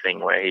started this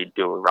thing where he'd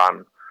do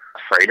a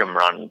freedom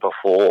run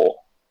before,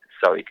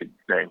 so he could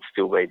then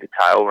still be the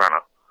tail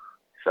runner.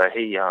 So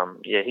he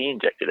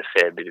injected a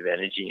fair bit of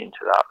energy into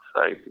that.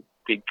 So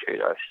big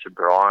kudos to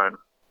Brian.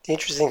 The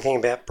interesting thing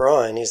about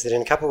Brian is that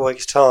in a couple of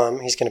weeks'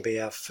 time, he's going to be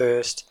our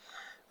first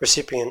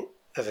recipient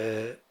of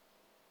a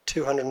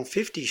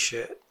 250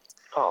 shirt.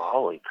 Oh,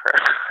 holy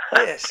crap.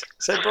 Yes.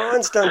 So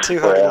Brian's done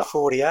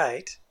 248.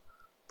 Wow.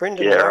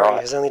 Brendan Murray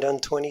has only done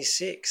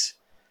 26.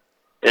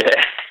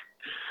 Yeah.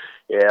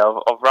 Yeah,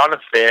 I've run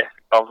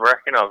I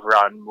reckon I've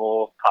run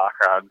more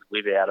parkruns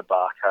without a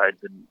barcode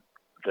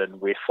than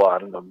with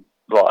one. I'm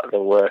like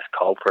the worst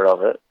culprit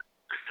of it.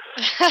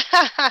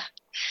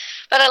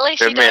 But at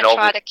least you don't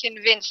try to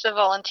convince the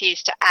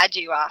volunteers to add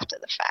you after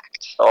the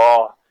fact.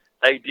 Oh,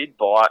 they did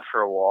buy it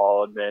for a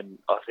while, and then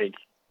I think,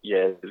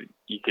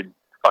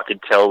 I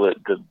could tell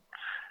that the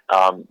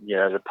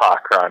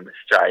Parkrun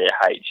Australia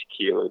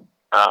HQ had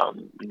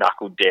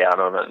knuckled down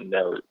on it, and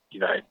there were,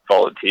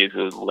 volunteers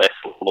were less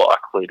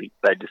likely to,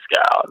 they just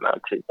go, oh, no,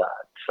 too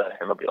bad. So,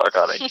 and I'll be like,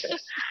 I don't care.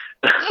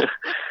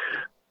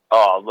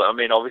 I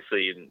mean,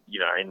 obviously, in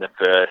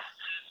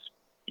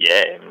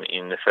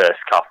the first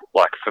couple,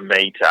 like for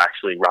me to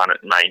actually run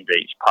at Main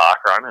Beach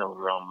Parkrun,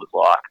 everyone was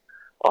like,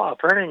 oh,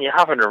 Brennan, you're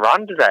having a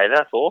run today.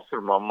 That's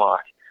awesome. I'm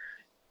like,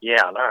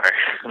 yeah, I know.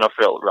 And I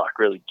felt like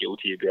really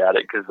guilty about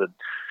it because I'd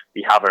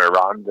be having a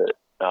run, but,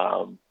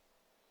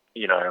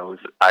 I was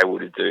able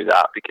to do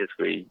that because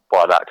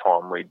by that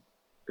time we'd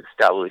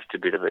established a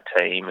bit of a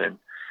team, and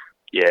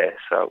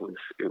so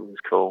it was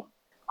cool.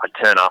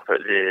 I'd turn up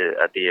at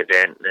the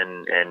event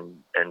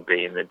and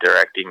be in the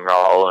directing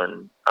role,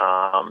 and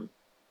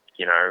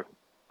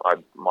I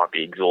might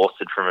be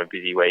exhausted from a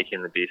busy week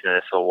in the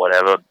business or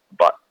whatever,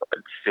 but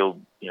it's still,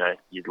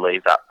 you'd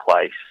leave that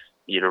place,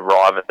 you'd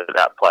arrive at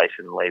that place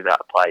and leave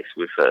that place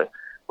with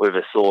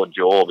a sore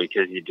jaw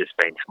because you'd just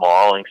been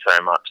smiling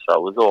so much. So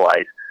it was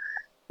always,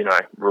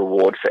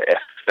 reward for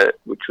effort,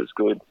 which was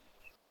good.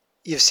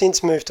 You've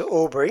since moved to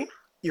Albury.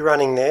 You're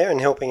running there and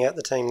helping out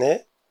the team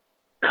there?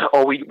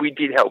 Oh, we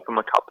did help them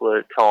a couple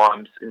of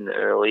times in the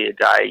earlier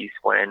days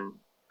when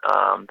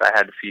they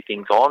had a few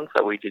things on.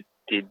 So we did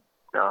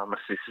my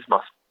sisters,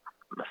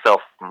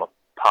 myself and my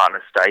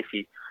partner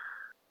Stacey,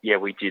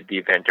 we did the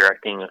event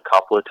directing a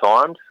couple of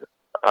times.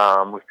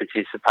 We've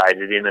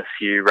participated in a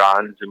few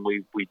runs, and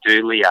we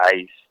do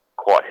liaise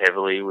quite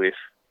heavily with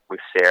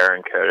Sarah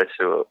and Curtis,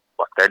 who are,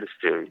 they just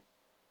do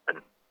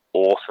an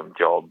awesome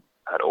job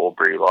at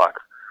Albury.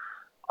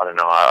 I don't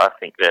know, I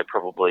think they're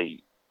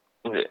probably,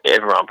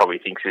 everyone probably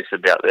thinks this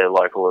about their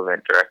local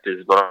event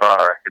directors, but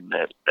I reckon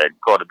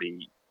they've got to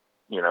be,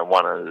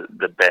 one of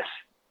the best,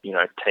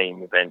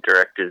 team event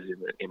directors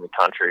in the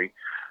country.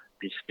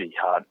 It'd just be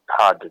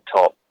hard to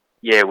top.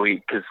 Yeah,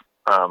 because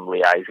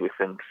liaise with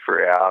them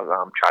for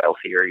our trail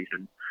series,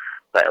 and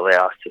they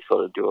allow us to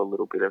sort of do a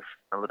little bit of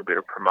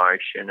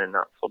promotion and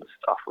that sort of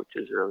stuff, which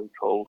is really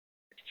cool.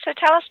 So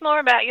tell us more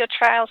about your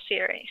trail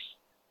series.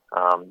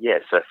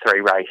 It's a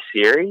 3-race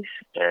series,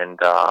 and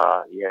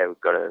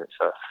we've got a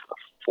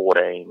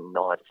 14,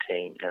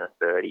 19 and a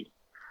 30,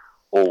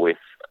 all with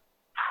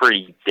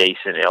pretty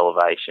decent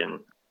elevation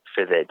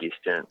for their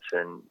distance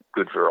and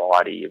good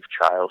variety of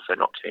trails, so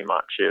not too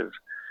much of,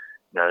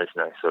 there's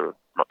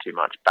not too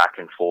much back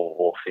and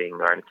forthing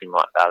or anything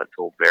like that. It's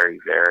all very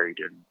varied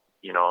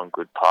and, on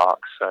good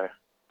parks, so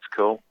it's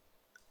cool.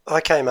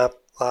 I came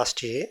up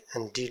last year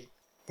and did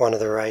one of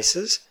the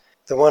races.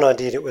 The one I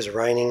did, it was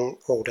raining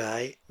all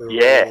day. We were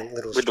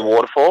with the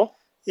waterfall?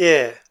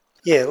 Yeah,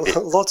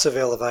 lots of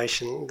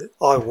elevation.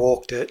 I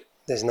walked it.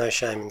 There's no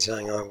shame in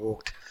saying I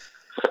walked.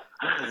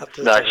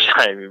 No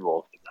shame in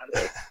walking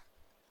that.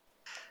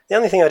 The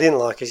only thing I didn't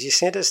like is you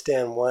sent us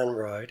down one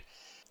road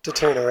to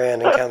turn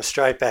around and come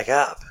straight back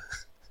up.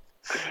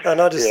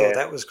 And I just thought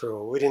that was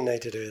cruel. We didn't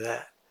need to do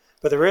that.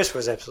 But the rest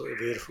was absolutely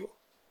beautiful.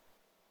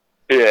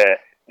 Yeah.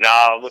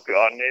 No, look,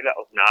 I knew that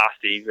was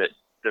nasty, but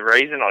the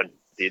reason I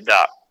did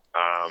that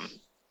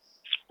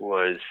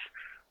was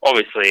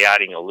obviously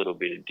adding a little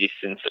bit of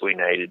distance that we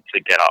needed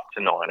to get up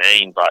to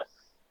 19, but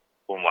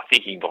my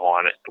thinking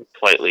behind it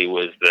completely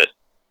was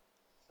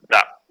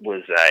that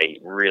was a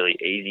really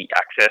easy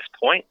access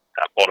point,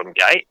 that bottom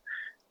gate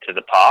to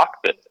the park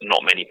that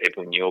not many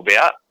people knew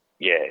about.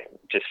 Yeah,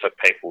 just for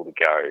people to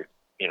go,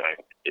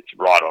 it's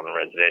right on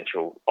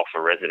off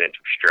a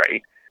residential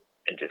street,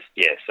 and just,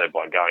 so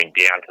by going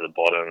down to the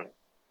bottom,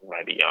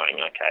 maybe going,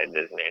 okay,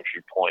 there's an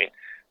entry point,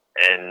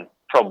 and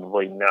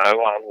probably no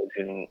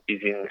one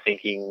is in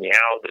thinking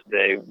now that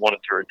they wanted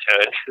to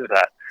return to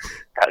that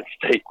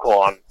steep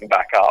climb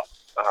back up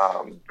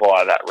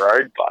via that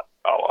road, but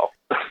oh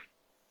well.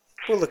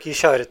 Well, look, you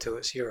showed it to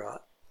us, you're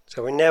right.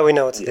 So now we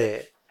know it's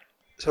there.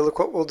 So look,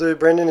 what we'll do,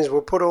 Brendan, is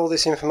we'll put all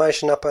this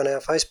information up on our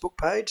Facebook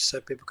page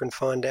so people can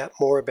find out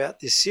more about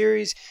this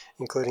series,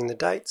 including the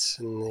dates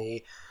and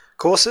the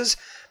courses.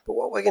 But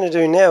what we're going to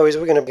do now is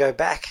we're going to go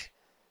back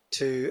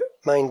to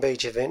Main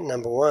Beach event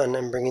number 1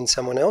 and bring in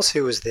someone else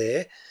who was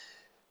there.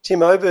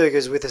 Tim Oberg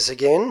is with us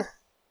again.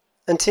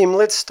 And Tim,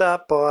 let's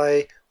start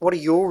by, what are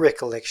your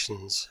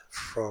recollections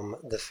from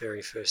the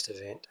very first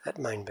event at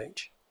Main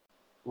Beach?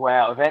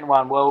 Wow, event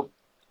 1. Well,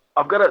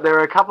 there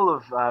are a couple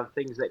of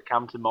things that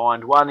come to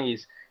mind. One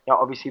is,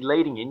 obviously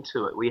leading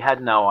into it, we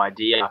had no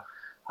idea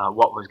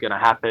what was going to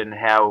happen,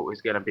 how it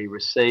was going to be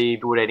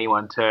received, would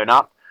anyone turn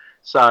up.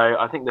 So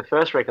I think the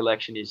first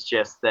recollection is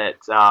just that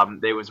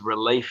there was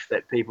relief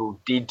that people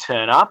did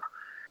turn up.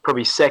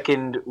 Probably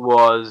second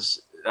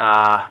was,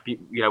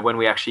 when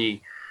we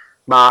actually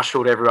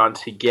marshalled everyone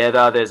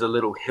together. There's a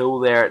little hill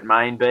there at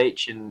Main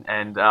Beach,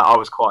 and I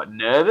was quite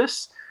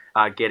nervous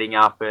getting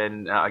up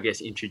and,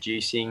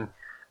 introducing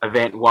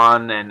event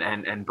 1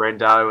 and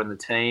Brendo and the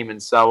team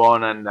and so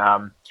on.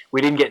 And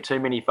we didn't get too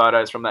many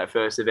photos from that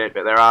first event,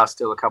 but there are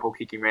still a couple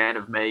kicking around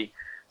of me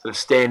sort of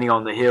standing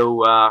on the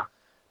hill,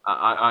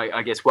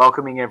 I guess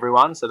welcoming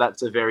everyone. So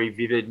that's a very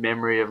vivid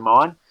memory of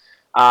mine.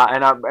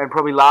 And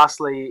probably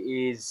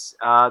lastly is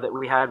that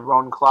we had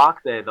Ron Clark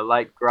there, the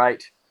late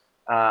great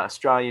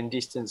Australian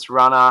distance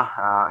runner.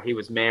 He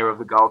was mayor of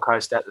the Gold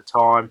Coast at the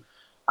time,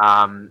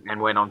 and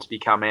went on to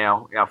become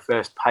our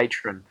first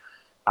patron.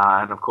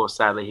 And of course,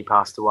 sadly, he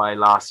passed away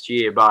last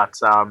year. But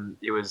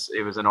it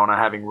was an honour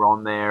having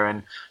Ron there.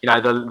 And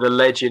the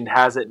legend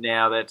has it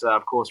now that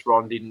of course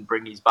Ron didn't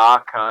bring his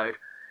barcode,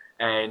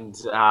 and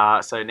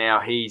so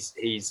now he's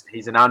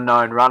an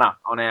unknown runner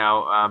on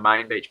our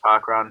Main Beach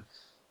Parkrun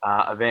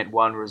event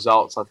 1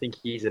 results. I think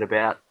he's at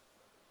about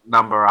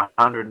number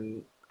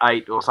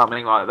 108 or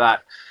something like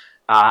that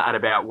at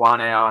about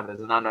 1 hour. And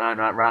there's an unknown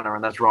runner,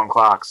 and that's Ron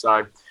Clark.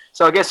 So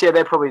I guess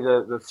they're probably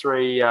the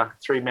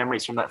three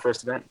memories from that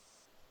first event.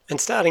 And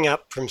starting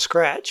up from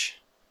scratch,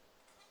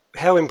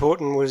 how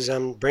important was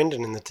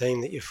Brendan and the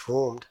team that you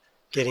formed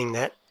getting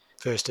that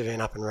first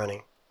event up and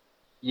running?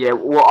 Yeah,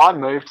 well, I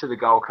moved to the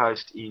Gold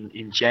Coast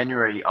in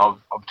January of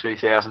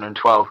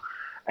 2012,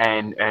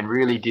 and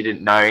really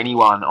didn't know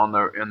anyone on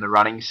the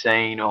running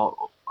scene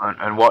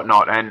and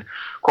whatnot. And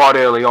quite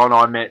early on,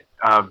 I met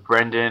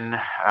Brendan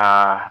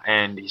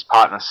and his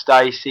partner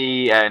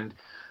Stacey and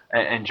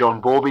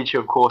John Borbidge, who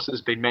of course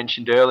has been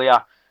mentioned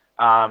earlier.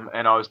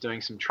 And I was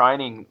doing some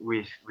training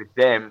with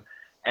them,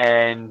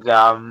 and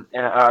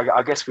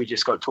I guess we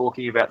just got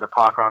talking about the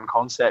parkrun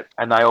concept,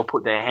 and they all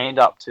put their hand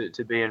up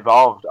to be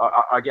involved.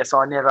 I guess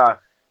I never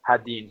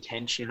had the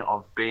intention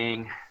of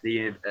being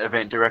the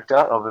event director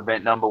of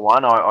event number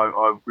 1.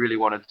 I really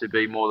wanted to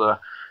be more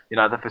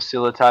the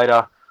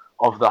facilitator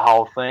of the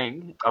whole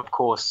thing. Of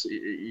course,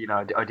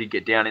 I did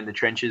get down in the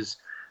trenches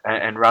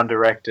and run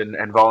direct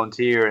and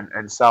volunteer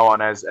and so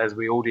on, as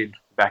we all did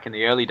back in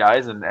the early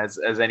days, and as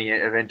any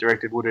event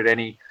director would at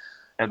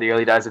the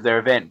early days of their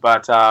event.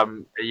 But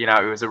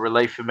it was a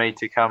relief for me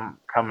to come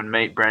and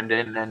meet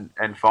Brendan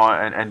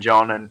and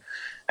John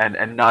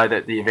and know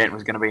that the event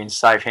was going to be in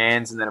safe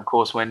hands. And then of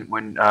course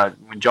when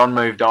John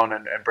moved on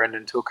and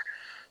Brendan took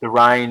the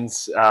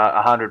reins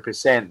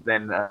 100%,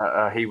 then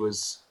he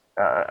was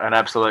an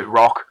absolute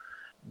rock.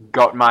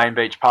 Got Main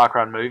Beach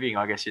Parkrun moving,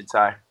 I guess you'd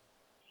say.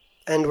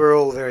 And we're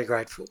all very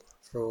grateful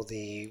for all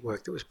the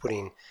work that was put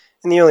in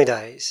the early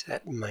days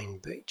at Main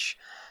Beach.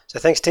 So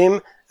thanks,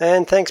 Tim,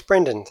 and thanks,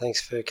 Brendan.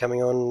 Thanks for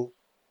coming on,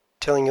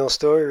 telling your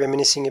story,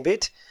 reminiscing a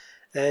bit,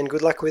 and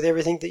good luck with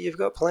everything that you've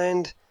got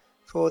planned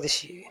for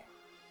this year.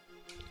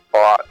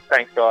 All right,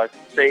 thanks, guys.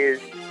 See you.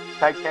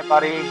 Take care,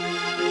 buddy.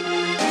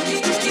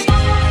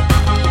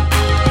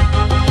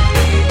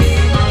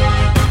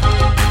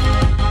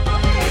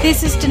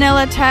 This is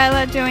Donella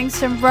Taylor doing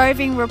some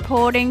roving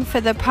reporting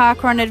for the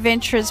Parkrun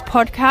Adventurers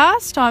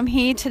podcast. I'm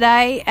here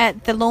today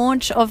at the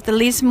launch of the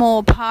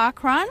Lismore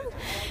Parkrun,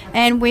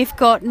 and we've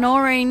got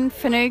Noreen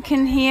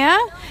Finucane here.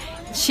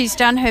 She's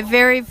done her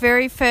very,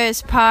 very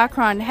first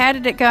parkrun. How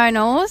did it go,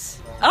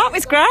 Nors? Oh, it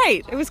was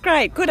great. It was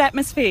great. Good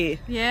atmosphere.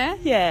 Yeah?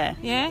 Yeah.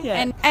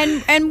 Yeah.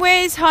 And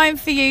where's home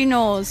for you,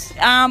 Nors?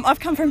 I've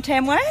come from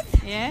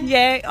Tamworth. Yeah?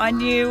 Yeah, I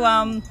knew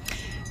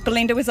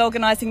Belinda was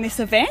organising this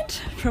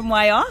event from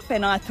way off,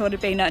 and I thought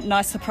it'd be a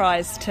nice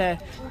surprise to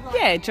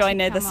join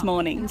her this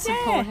morning and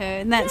support her,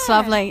 and that's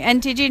lovely.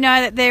 And did you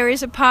know that there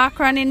is a park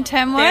run in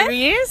Tamworth?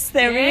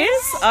 There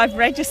is. I've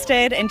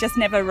registered and just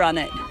never run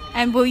it.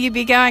 And will you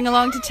be going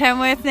along to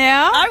Tamworth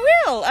now?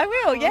 I will.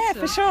 Awesome. Yeah,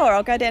 for sure.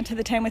 I'll go down to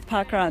the Tamworth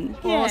Park Run.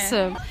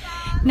 Awesome.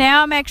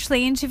 Now I'm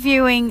actually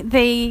interviewing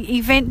the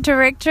event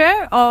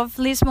director of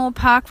Lismore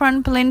Park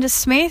Run, Belinda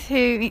Smith,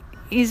 who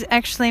is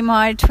actually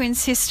my twin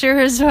sister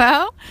as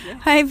well. Yeah.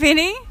 Hey,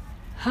 Vinny.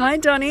 Hi,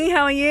 Donnie.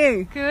 How are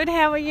you? Good.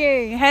 How are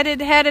you? How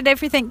did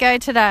everything go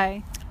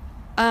today?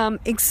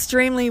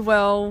 Extremely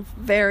well.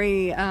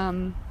 Very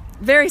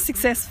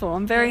successful.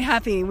 I'm very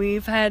happy.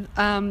 We've had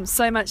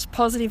so much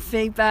positive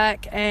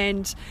feedback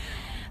and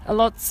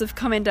lots of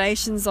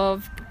commendations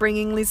of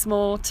bringing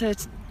Lismore to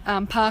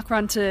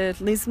parkrun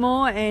to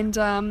Lismore, and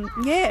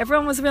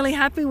everyone was really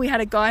happy. We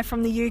had a guy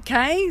from the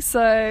UK,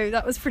 so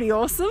that was pretty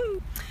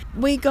awesome.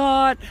 We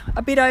got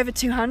a bit over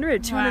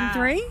 203.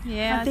 Wow.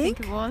 Yeah, I think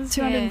it was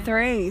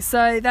 203. Yeah.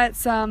 So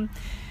that's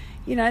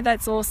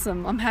that's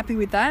awesome. I'm happy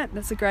with that.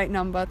 That's a great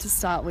number to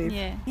start with.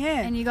 Yeah.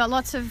 And you got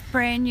lots of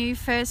brand new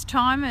first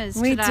timers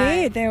today. We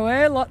did. There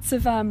were lots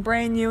of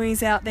brand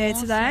newies out there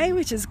today,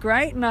 which is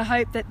great, and I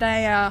hope that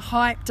they are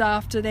hyped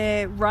after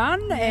their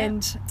run.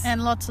 And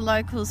lots of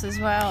locals as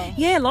well.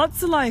 Yeah,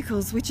 lots of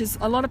locals, which is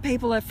a lot of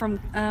people are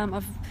from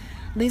of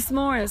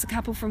Lismore. There's a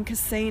couple from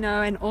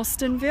Casino and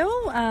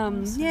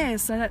Austinville.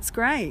 So that's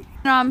great.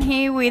 I'm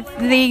here with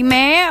the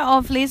Mayor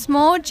of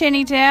Lismore,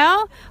 Jenny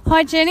Dow.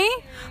 Hi, Jenny.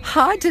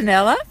 Hi,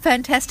 Donella.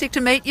 Fantastic to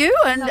meet you,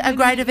 and a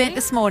great event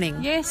this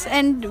morning. Yes,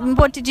 and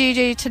what did you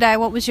do today?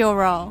 What was your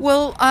role?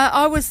 Well,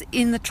 I was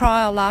in the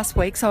trial last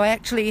week, so I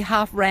actually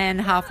half ran,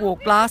 half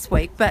walked last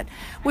week, but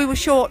we were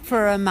short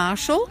for a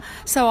marshal,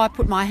 so I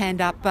put my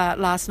hand up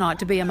last night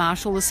to be a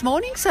marshal this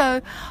morning,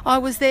 so I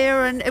was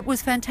there, and it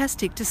was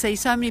fantastic to see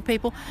so many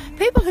people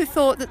who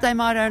thought that they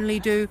might only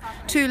do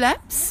 2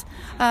 laps,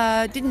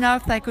 didn't know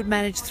if they could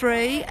manage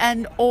 3,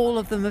 and all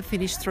of them have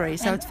finished 3,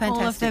 so it's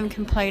fantastic. All of them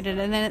completed,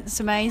 and then it's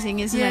amazing,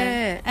 isn't it?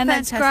 Yeah, and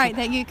fantastic. That's great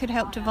that you could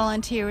help to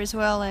volunteer as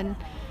well. And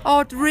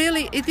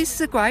this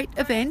is a great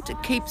event.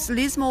 It keeps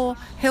Lismore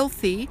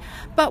healthy,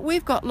 but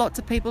we've got lots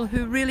of people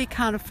who really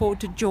can't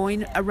afford to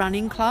join a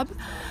running club.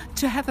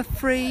 To have a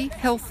free,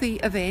 healthy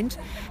event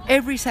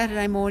every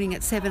Saturday morning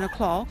at 7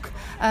 o'clock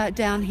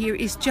down here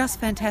is just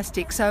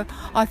fantastic. So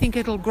I think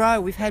it'll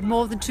grow. We've had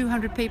more than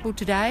 200 people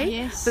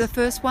today for the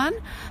first one,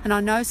 and I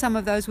know some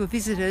of those were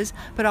visitors,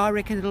 but I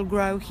reckon it'll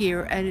grow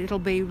here and it'll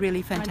be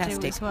really fantastic.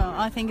 I do as well.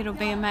 I think it'll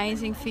be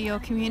amazing for your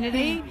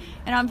community,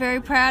 and I'm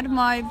very proud of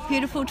my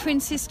beautiful twin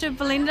sister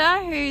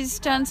Belinda, who's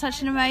done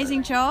such an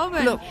amazing job.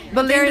 And look,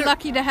 Belinda, very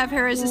lucky to have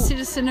her as a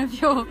citizen of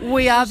your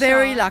We are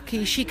very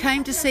lucky. She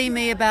came to see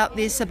me about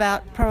this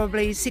about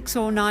probably 6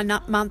 or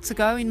 9 months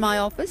ago in my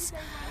office.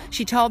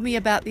 She told me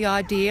about the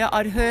idea.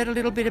 I'd heard a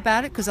little bit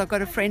about it because I've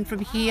got a friend from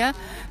here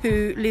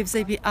who lives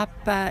up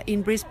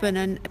in Brisbane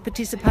and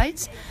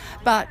participates.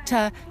 But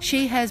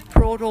she has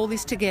brought all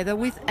this together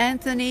with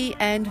Anthony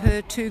and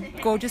her 2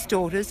 gorgeous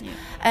daughters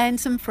and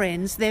some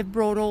friends. They've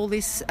brought all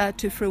this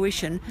to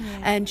fruition,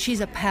 and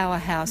she's a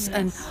powerhouse. Yes.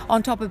 And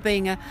on top of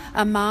being a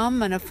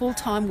mum and a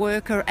full-time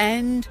worker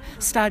and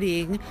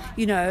studying,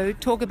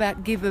 talk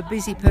about give a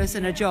busy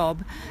person a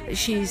job.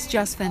 She's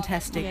just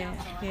fantastic. Yeah.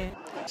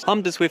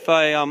 I'm just with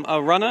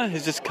a runner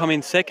who's just come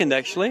in second,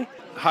 actually.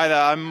 Hi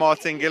there, I'm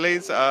Martin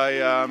Gillies. I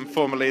am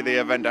formerly the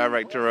event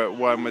director at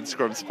Wormwood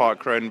Scrubs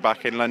Parkrun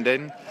back in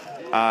London.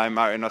 I'm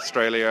out in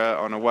Australia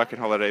on a working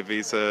holiday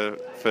visa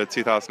for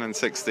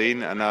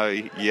 2016, and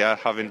I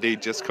have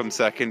indeed just come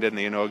second in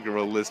the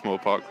inaugural Lismore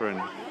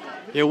Parkrun.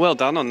 Yeah, well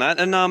done on that.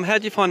 And how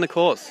did you find the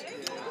course?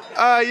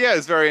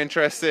 It's very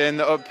interesting.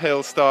 The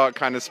uphill start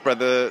kind of spread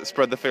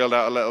the field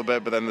out a little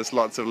bit, but then there's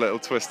lots of little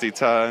twisty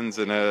turns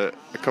and a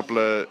couple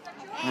of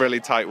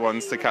really tight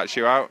ones to catch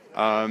you out.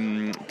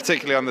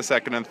 Particularly on the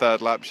second and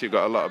third laps, you've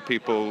got a lot of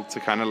people to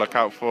kind of look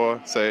out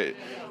for. So it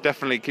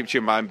definitely keeps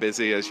your mind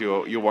busy as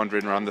you're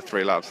wandering around the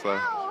 3 laps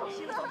there.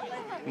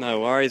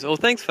 No worries. Well,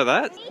 thanks for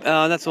that.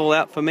 That's all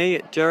out for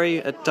me,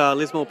 Gerry, at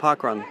Lismore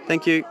Parkrun.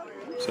 Thank you.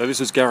 So this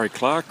is Gary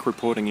Clark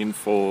reporting in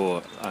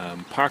for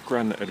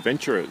Parkrun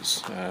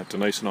Adventurers.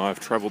 Denise and I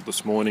have travelled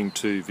this morning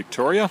to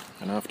Victoria,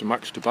 and after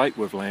much debate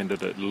we've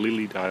landed at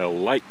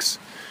Lillydale Lakes.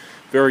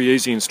 Very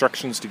easy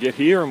instructions to get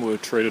here, and we're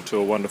treated to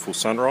a wonderful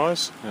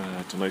sunrise.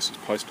 Denise has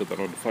posted that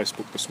on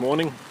Facebook this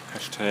morning,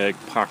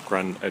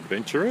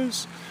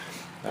 #ParkrunAdventurers.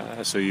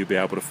 So you'll be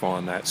able to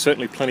find that.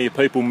 Certainly plenty of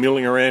people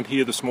milling around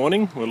here this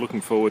morning. We're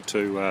looking forward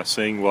to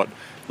seeing what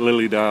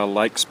Lillydale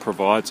Lakes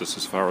provides us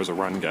as far as a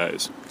run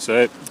goes.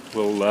 So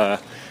we'll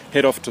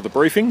head off to the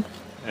briefing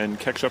and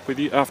catch up with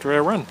you after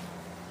our run.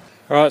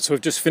 Alright, so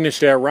we've just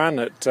finished our run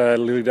at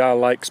Lillydale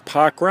Lakes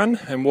Parkrun,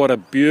 and what a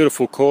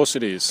beautiful course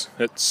it is.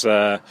 It's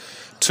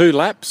 2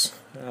 laps,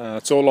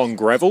 it's all on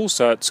gravel,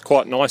 so it's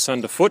quite nice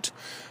underfoot.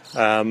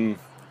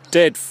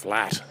 Dead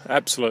flat,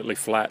 absolutely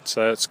flat,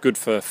 so it's good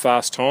for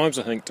fast times.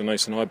 I think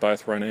Denise and I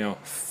both ran our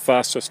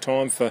fastest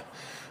time for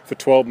for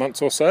 12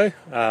 months or so.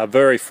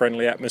 Very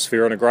friendly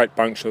atmosphere and a great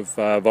bunch of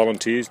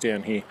volunteers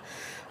down here.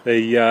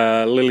 The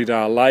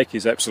Lillydale Lake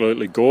is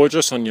absolutely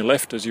gorgeous on your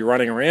left as you're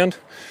running around,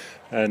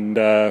 and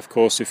of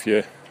course if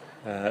you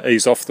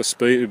ease off the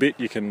speed a bit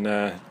you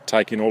can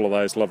take in all of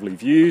those lovely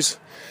views.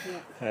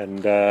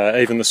 And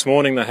even this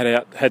morning they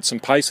had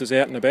some pacers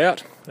out and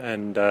about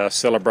and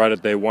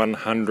celebrated their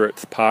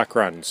 100th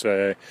parkrun.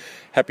 So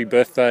happy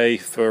birthday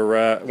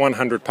for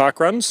 100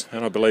 parkruns,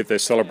 and I believe they're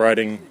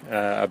celebrating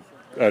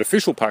an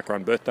official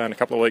parkrun birthday in a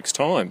couple of weeks'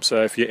 time.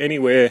 So if you're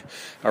anywhere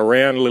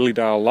around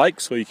Lillydale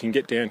Lakes, or you can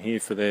get down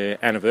here for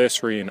their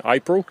anniversary in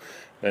April,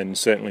 then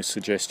certainly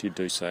suggest you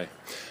do so.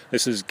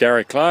 This is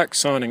Gary Clark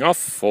signing off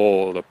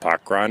for the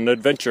Parkrun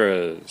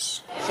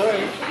Adventurers.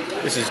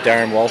 This is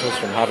Darren Walters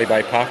from Hervey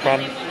Bay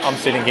Parkrun. I'm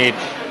sitting here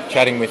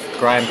chatting with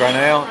Graham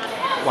Granell,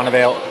 one of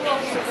our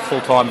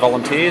full-time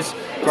volunteers.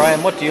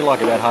 Graham, what do you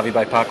like about Hervey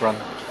Bay Parkrun?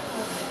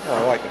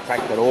 I like the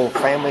fact that all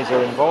families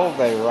are involved.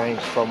 They range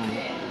from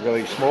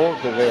really small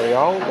to very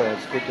old, and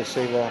it's good to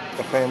see the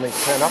families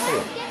turn up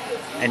here.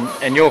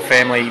 And your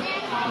family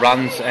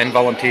runs and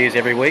volunteers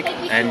every week,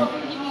 and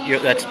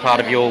that's part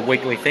of your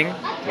weekly thing?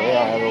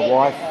 Yeah, I have a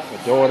wife,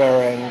 a daughter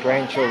and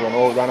grandchildren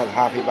all run at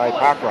Hervey Bay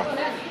Parkrun.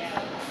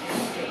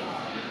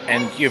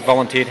 And you've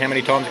volunteered how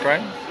many times,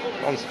 Graham?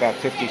 It's about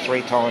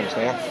 53 times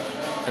now.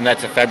 And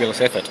that's a fabulous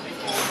effort.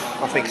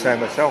 I think so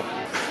myself.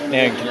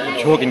 Now,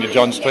 talking to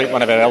John Street,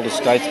 one of our elder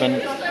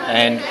statesmen,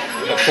 and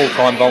a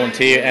full-time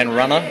volunteer and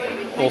runner,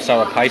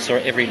 also a pacer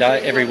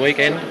every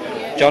weekend.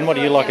 John, what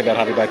do you like about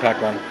Hervey Bay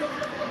Parkrun?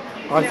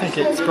 I think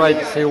it's great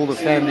to see all the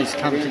families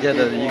come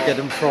together. You get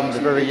them from the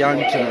very young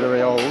to the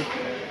very old,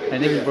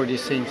 and everybody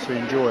seems to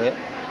enjoy it.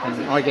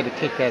 And I get a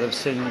kick out of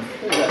seeing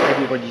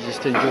everybody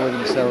just enjoy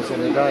themselves on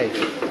their day.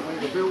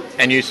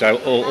 And you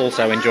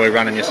also enjoy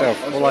running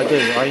yourself? Well, I do.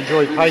 I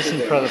enjoy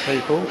pacing for other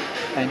people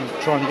and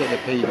trying to get the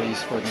PBs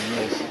for them,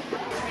 yes.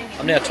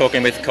 I'm now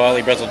talking with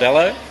Kylie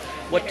Brazeldello.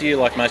 What do you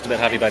like most about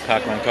Hervey Bay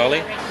Parkrun,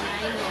 Kylie?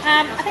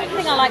 I think the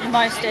thing I like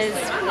most is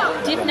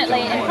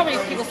definitely, and probably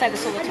people say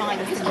this all the time,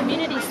 is the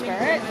community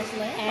spirit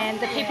and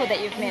the people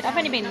that you've met. I've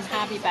only been in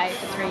Hervey Bay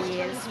for 3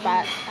 years,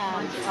 but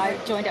I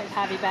joined up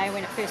Hervey Bay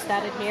when it first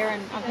started here,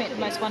 and I've met the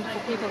most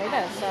wonderful people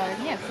ever. So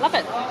yeah, love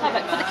it,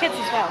 for the kids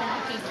as well.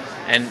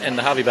 And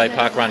the Hervey Bay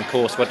Parkrun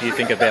course, what do you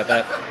think about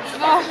that?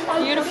 Oh,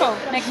 beautiful,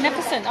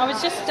 magnificent. I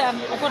was just,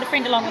 I brought a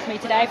friend along with me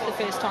today for the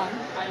first time,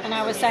 and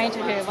I was saying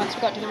to her once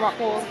we got to the rock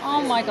wall,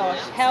 oh my gosh,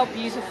 how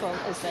beautiful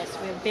is this?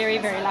 We're very,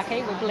 very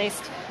lucky. We're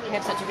blessed to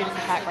have such a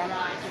beautiful parkrun.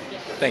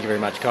 Thank you very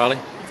much, Kylie.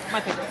 My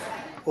pleasure.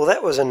 Well,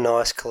 that was a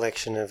nice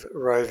collection of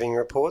roving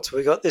reports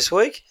we got this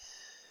week.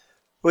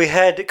 We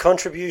had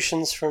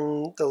contributions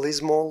from the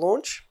Lismore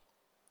launch.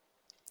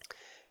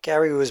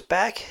 Gerry was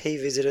back. He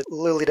visited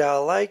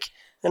Lillydale Lake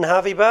and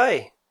Hervey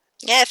Bay.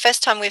 Yeah,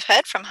 first time we've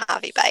heard from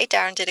Hervey Bay.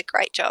 Darren did a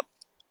great job.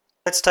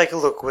 Let's take a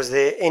look. Was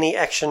there any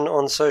action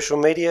on social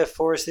media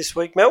for us this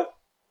week, Mel?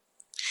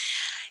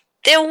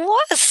 There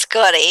was,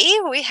 Scotty.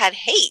 We had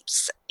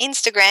heaps.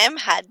 Instagram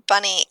had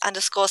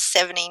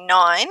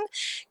bunny_79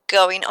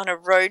 going on a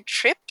road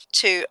trip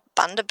to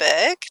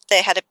Bundaberg.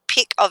 They had a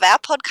pic of our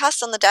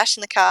podcast on the dash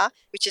in the car,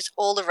 which is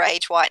all the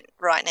rage right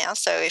now.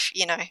 So if,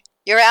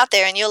 you're out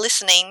there and you're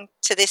listening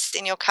to this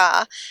in your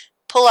car,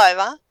 pull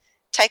over,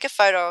 take a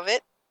photo of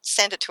it,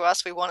 send it to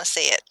us. We want to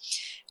see it.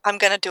 I'm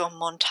going to do a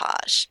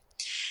montage.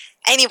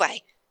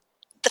 Anyway,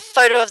 the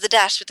photo of the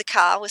dash with the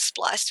car was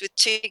spliced with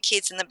 2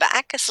 kids in the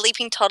back, a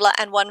sleeping toddler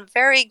and one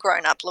very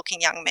grown-up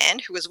looking young man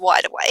who was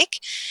wide awake.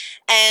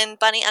 And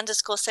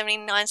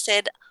bunny_79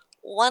 said,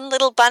 one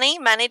little bunny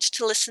managed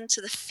to listen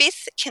to the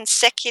 5th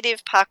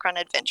consecutive Parkrun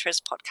Adventurers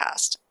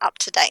podcast. Up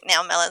to date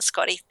now, Mel and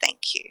Scotty.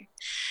 Thank you.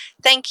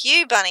 Thank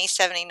you,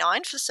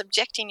 Bunny79, for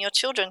subjecting your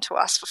children to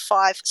us for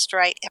 5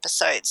 straight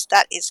episodes.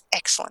 That is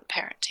excellent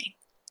parenting.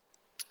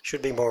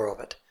 Should be more of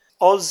it.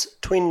 Oz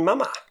Twin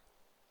Mama.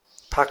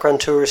 Parkrun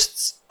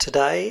tourists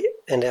today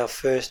and our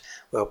first,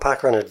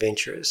 Parkrun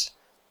Adventurers.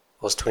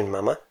 Oz Twin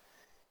Mama.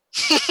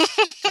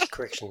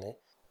 Correction there.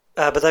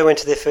 But they went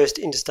to their first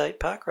interstate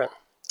parkrun.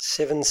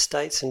 7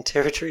 states and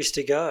territories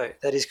to go.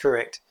 That is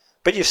correct.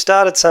 But you've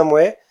started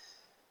somewhere.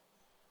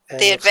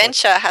 The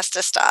adventure has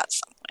to start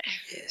somewhere.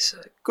 Yes,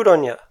 good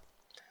on you.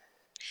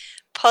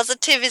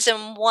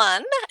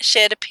 Positivism1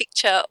 shared a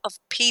picture of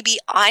PB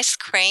ice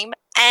cream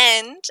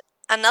and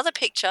another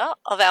picture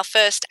of our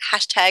first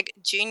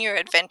 #Junior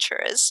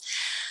Adventurers.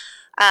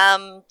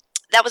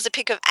 That was a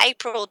pic of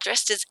April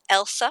dressed as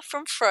Elsa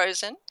from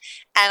Frozen,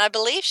 and I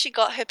believe she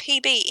got her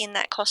PB in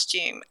that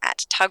costume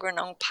at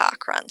Tuggeranong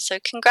Parkrun. So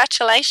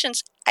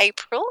congratulations,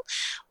 April.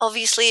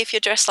 Obviously, if you're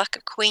dressed like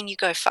a queen, you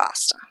go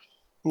faster.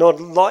 Nod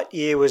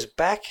Lightyear was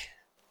back,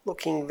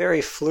 looking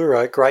very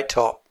fluoro. Great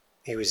top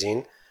he was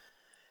in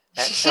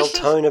at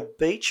Altona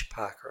Beach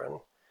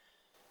Parkrun.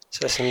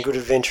 So some good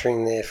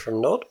adventuring there from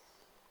Nod.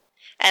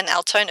 And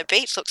Altona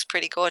Beach looks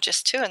pretty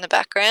gorgeous too in the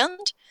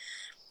background.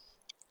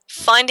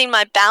 Finding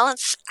My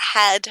Balance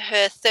had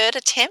her third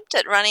attempt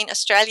at running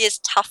Australia's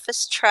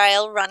toughest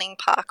trail running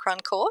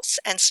parkrun course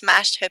and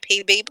smashed her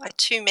PB by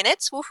 2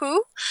 minutes. Woohoo!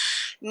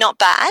 Not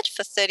bad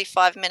for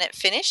 35-minute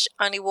finish.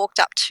 Only walked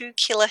up 2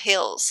 killer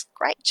hills.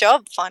 Great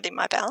job, Finding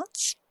My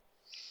Balance.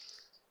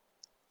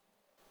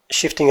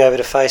 Shifting over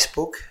to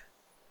Facebook,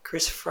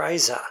 Chris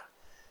Fraser.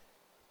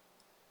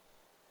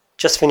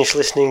 Just finished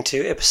listening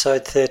to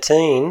episode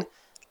 13.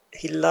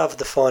 He loved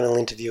the final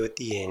interview at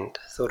the end.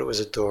 Thought it was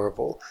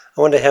adorable.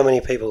 I wonder how many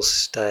people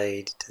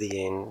stayed to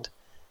the end.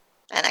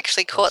 And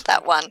actually caught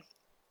that one.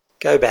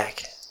 Go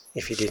back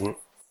if you didn't.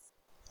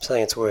 I'm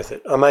saying it's worth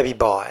it. I may be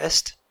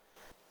biased.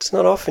 It's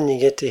not often you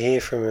get to hear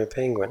from a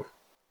penguin.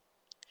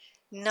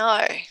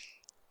 No.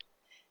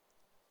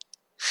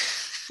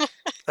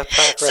 A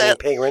park running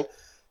penguin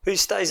who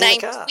stays in the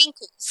car.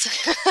 Twinkles.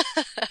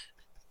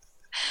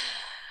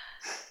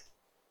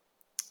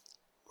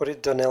 What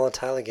did Donella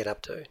Taylor get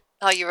up to?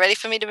 Oh, you ready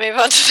for me to move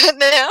on to that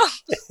now?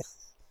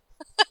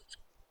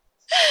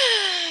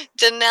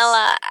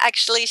 Donella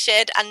actually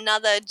shared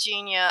another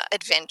junior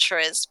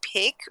adventurer's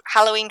pick.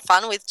 Halloween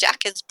fun with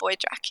Jack as boy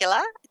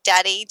Dracula,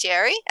 Daddy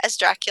Gerry as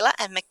Dracula,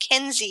 and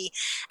Mackenzie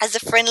as a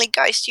friendly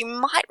ghost. You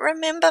might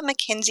remember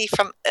Mackenzie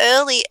from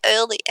early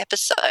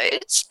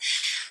episodes.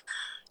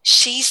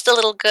 She's the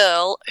little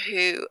girl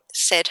who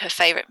said her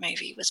favourite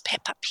movie was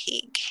Peppa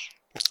Pig.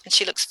 And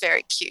she looks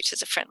very cute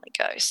as a friendly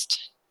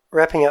ghost.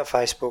 Wrapping up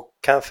Facebook,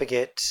 can't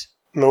forget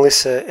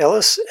Melissa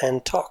Ellis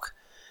and Tok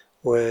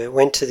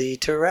went to the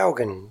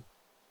Traralgon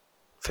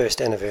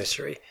first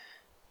anniversary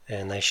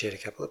and they shared a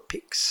couple of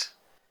pics.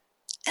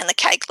 And the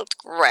cake looked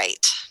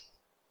great.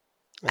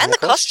 And the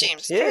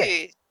costumes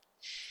too.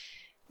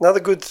 Another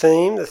good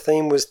theme. The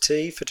theme was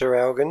tea for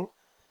Traralgon.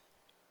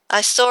 I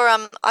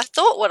saw I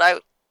thought what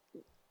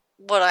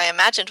I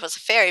imagined was a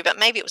fairy, but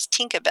maybe it was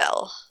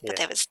Tinkerbell. Yeah. But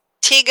there was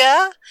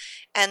Tigger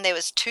and there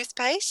was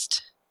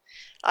toothpaste.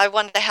 I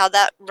wonder how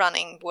that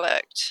running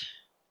worked.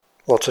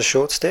 Lots of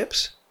short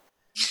steps.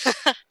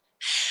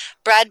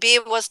 Brad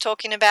Beer was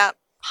talking about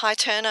high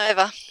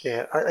turnover.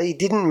 Yeah, he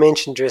didn't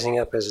mention dressing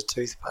up as a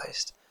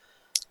toothpaste.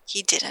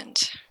 He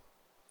didn't.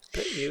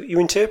 But you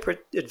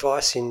interpret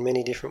advice in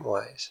many different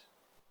ways.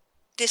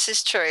 This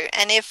is true.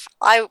 And if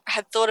I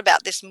had thought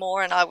about this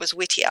more and I was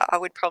wittier, I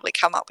would probably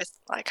come up with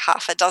like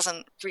half a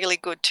dozen really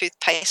good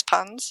toothpaste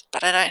puns,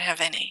 but I don't have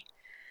any.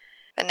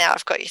 And now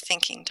I've got you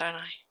thinking, don't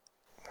I?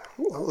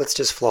 Well, let's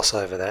just floss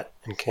over that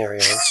and carry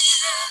on.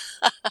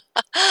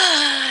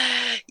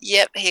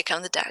 Yep, here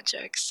come the dad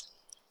jokes.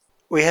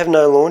 We have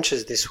no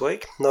launches this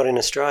week, not in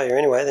Australia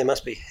anyway. There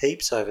must be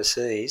heaps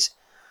overseas.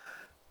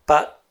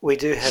 But we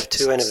do have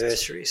 2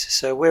 anniversaries.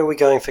 So where are we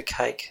going for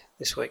cake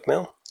this week,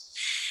 Mel?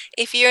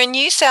 If you're in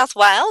New South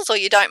Wales or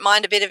you don't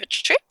mind a bit of a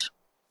trip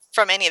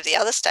from any of the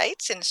other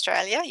states in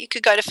Australia, you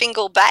could go to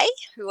Fingal Bay,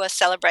 who are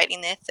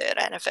celebrating their 3rd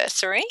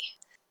anniversary.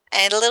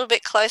 And a little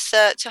bit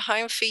closer to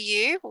home for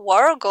you,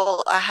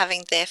 Warragul are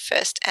having their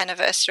 1st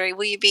anniversary.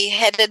 Will you be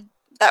headed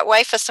that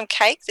way for some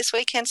cake this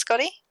weekend,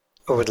 Scotty?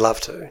 I would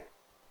love to,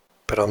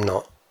 but I'm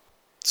not.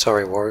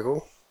 Sorry,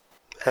 Warragul.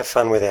 Have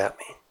fun without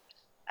me.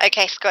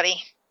 Okay,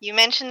 Scotty, you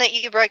mentioned that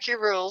you broke your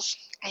rules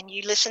and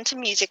you listened to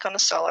music on a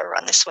solo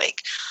run this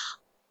week.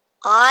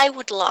 I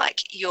would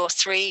like your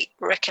 3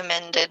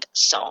 recommended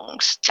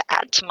songs to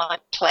add to my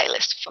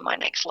playlist for my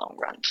next long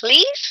run,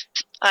 please.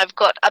 I've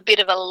got a bit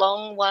of a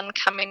long one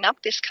coming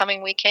up this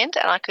coming weekend,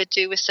 and I could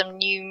do with some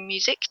new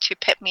music to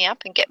pep me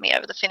up and get me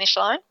over the finish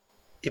line.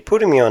 You're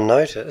putting me on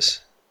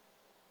notice.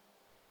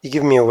 You're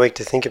giving me a week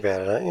to think about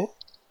it, aren't you?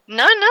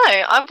 No,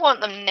 I want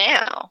them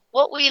now.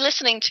 What were you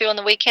listening to on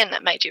the weekend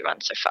that made you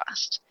run so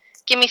fast?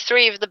 Give me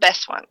 3 of the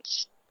best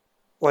ones.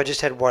 Well, I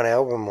just had one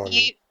album on.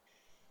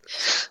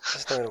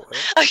 That's not going to work.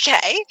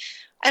 Okay,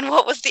 and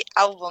what was the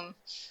album?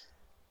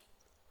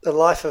 The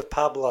Life of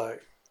Pablo.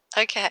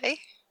 Okay.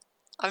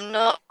 I'm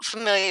not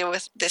familiar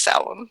with this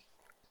album.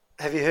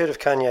 Have you heard of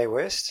Kanye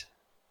West?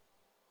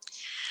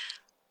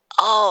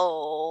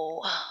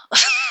 Oh.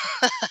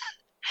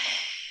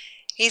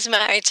 He's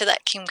married to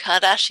that Kim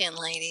Kardashian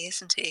lady,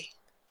 isn't he?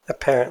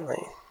 Apparently.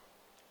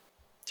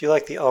 Do you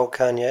like the old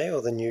Kanye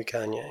or the new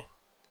Kanye?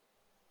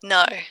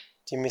 No.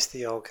 Do you miss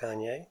the old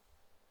Kanye?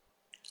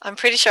 I'm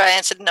pretty sure I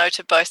answered no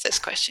to both those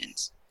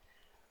questions.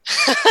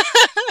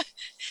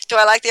 Do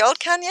I like the old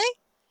Kanye?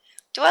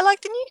 Do I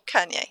like the new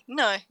Kanye?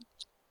 No.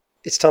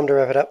 It's time to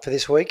wrap it up for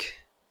this week.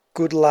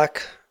 Good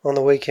luck on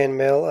the weekend,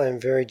 Mel. I'm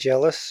very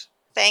jealous.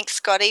 Thanks,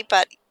 Scotty,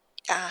 but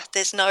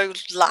there's no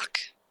luck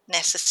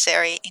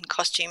necessary in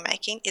costume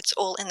making. It's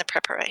all in the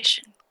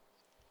preparation.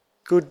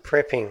 Good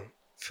prepping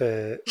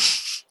for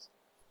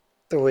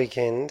the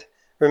weekend.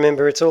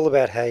 Remember, it's all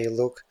about how you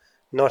look,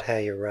 not how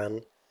you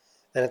run.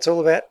 And it's all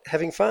about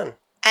having fun.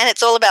 And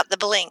it's all about the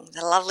bling,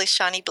 the lovely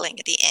shiny bling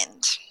at the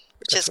end,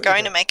 which is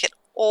going to make it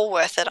all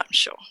worth it, I'm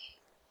sure.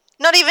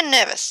 Not even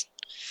nervous.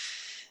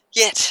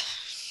 Yet.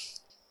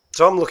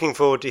 So I'm looking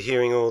forward to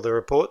hearing all the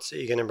reports that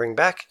you're going to bring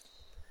back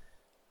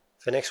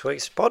for next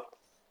week's pod.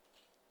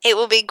 It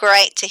will be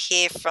great to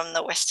hear from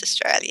the West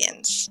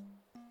Australians.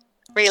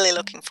 Really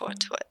looking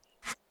forward to it.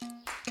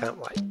 can't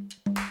wait.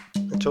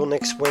 Until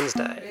next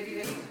Wednesday.